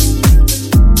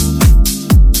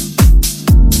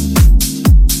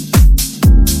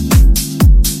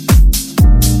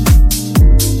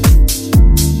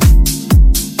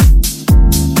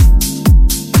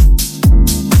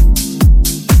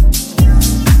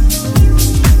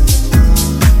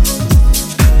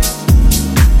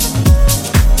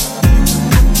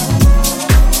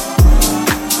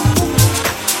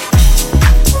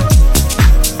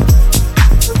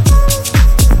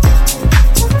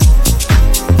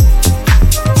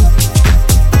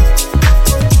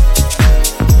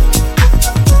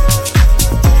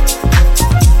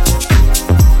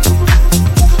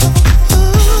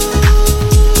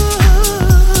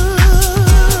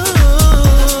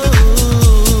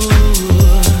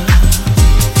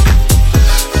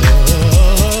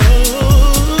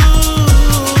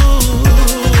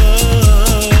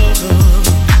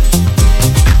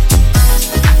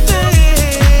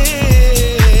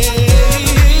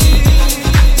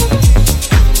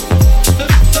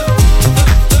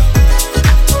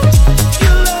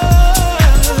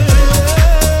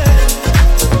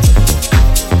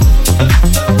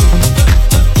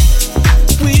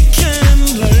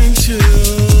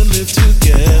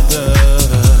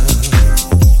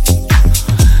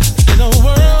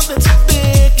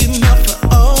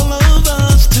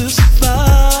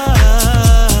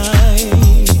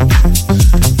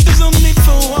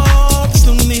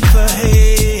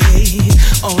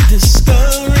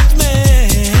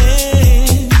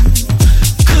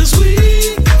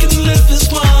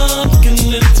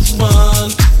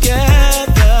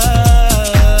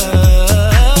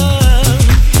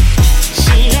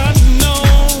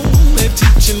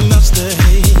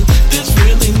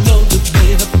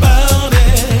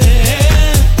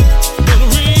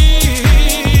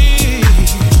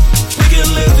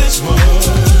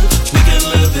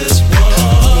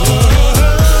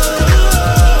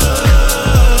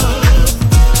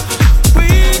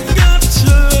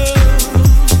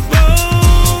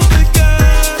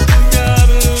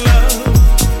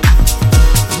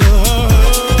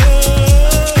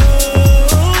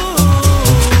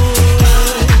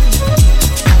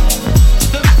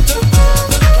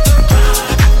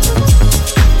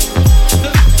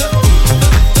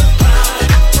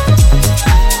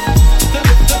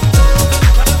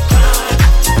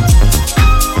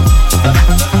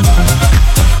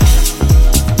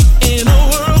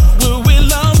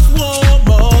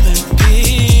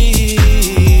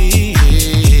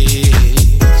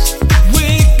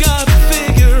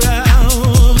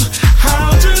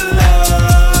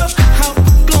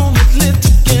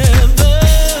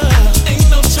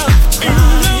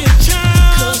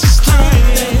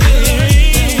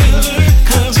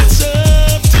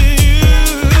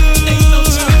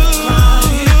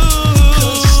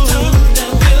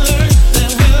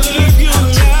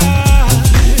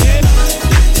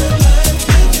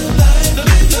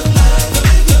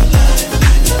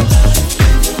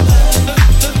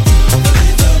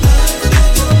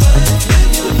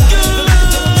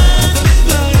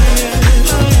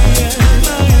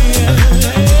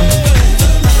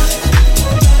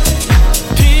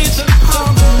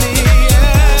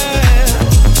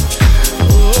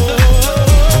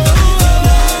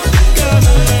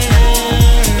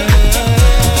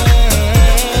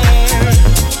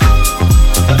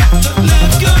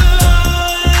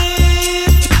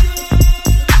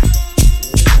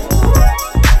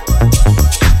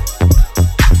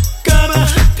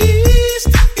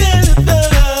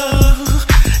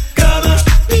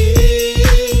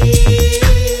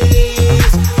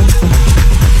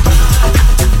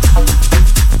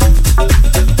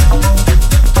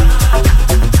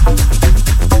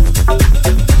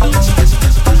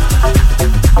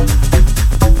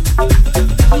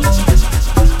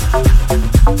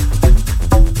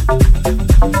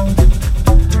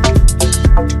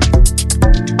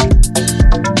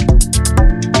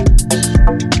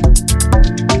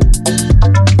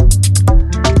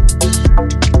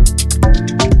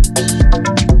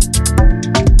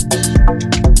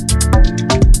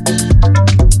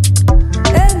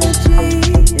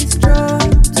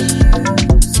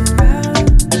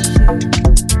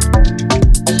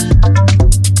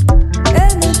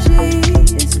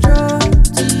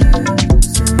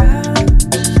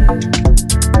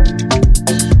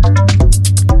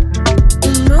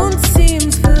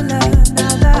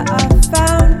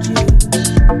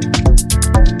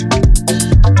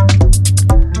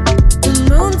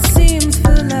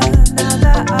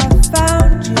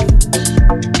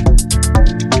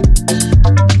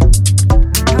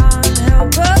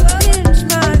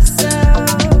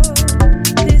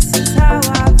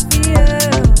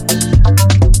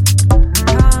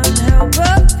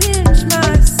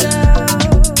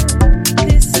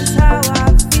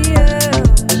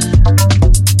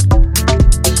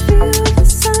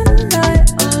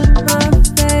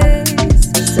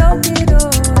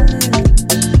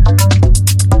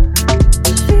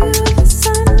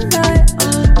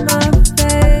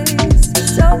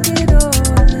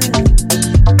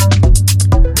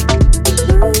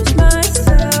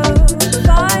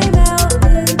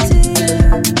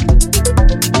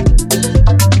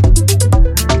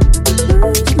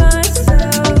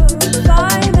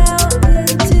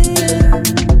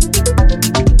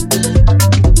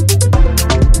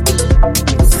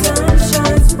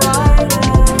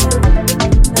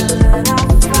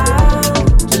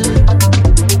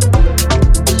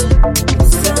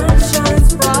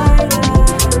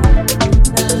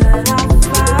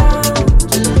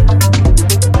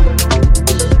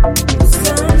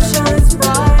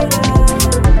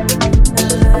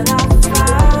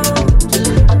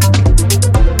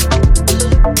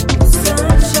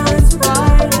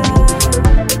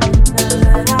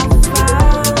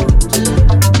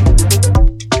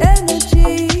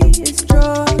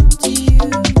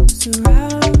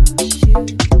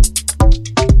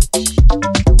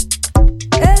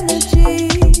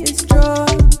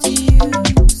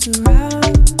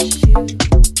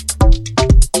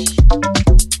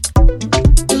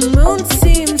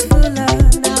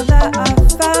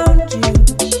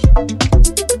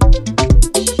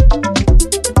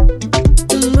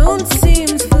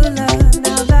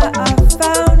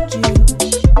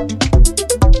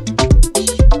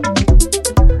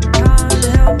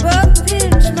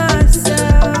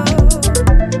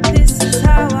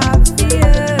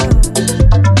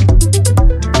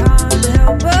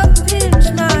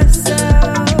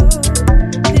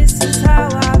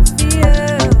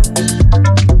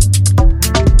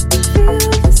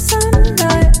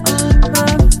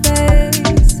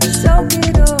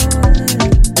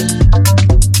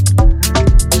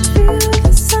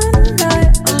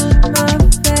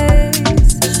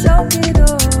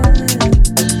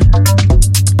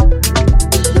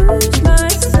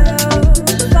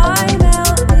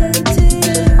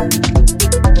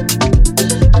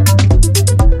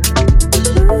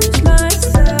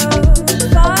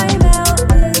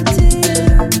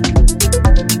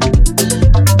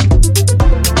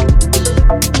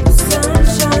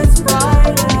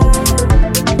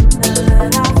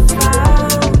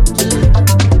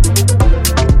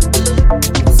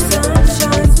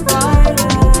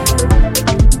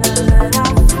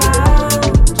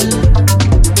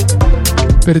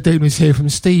 Bit of Demons here from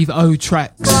Steve O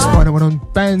Tracks. Right, I went on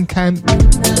Bandcamp.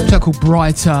 A track called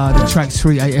Brighter, the track's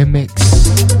 3 AM mix.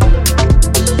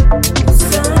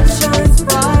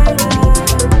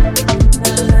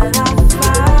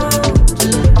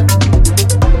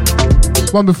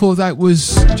 One before that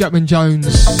was Jackman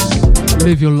Jones,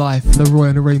 Live Your Life, Leroy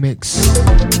on a remix.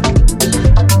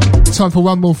 Time for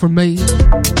one more from me.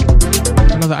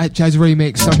 Another At Jazz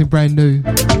remix, something brand new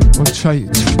on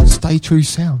Stay True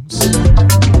Sounds.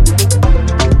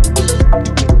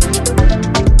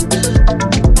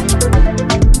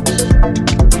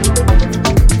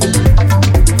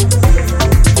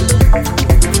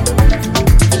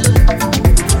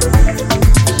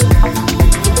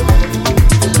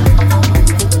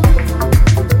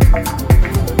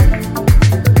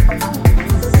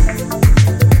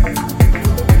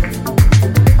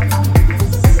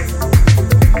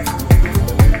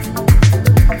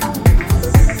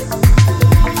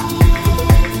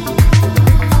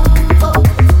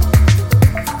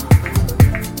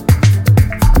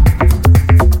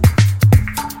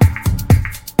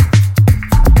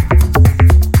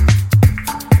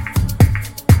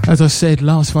 As I said,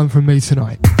 last one from me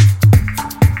tonight.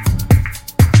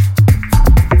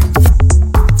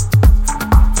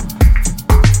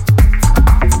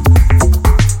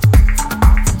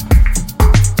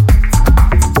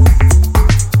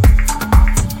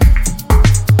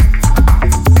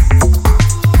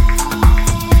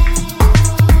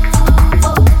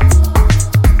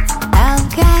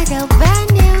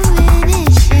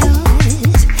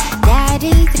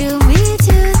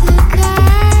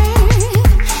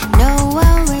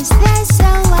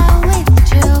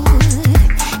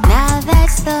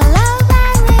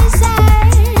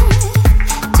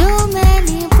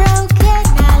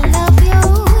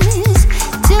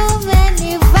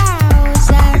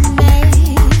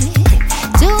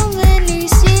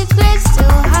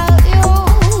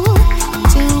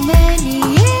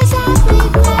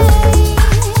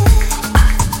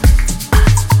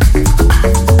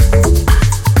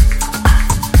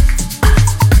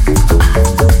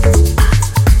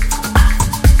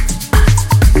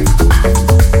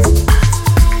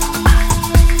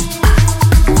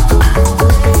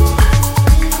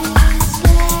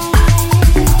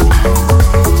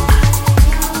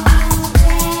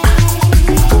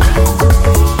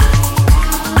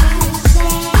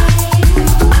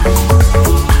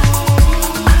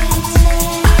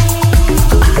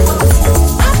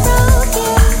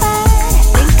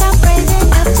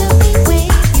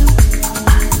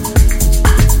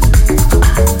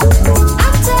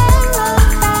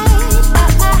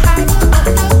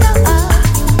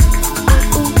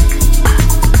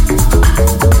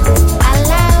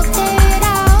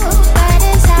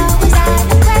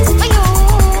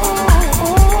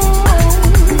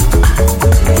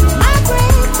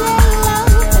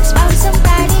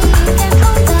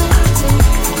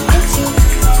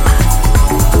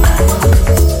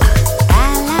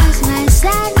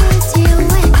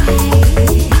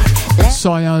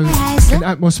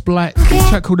 Atmos Black, a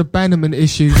track called Abandonment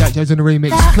Issues, that Jazz on the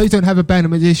remix. Please don't have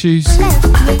abandonment issues.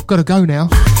 Gotta go now.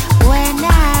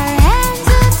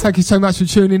 Thank you so much for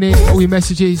tuning in, all your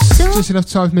messages. Just enough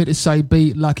time for me to say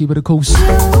be lucky, but of course,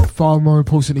 far more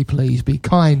importantly, please be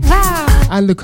kind. And look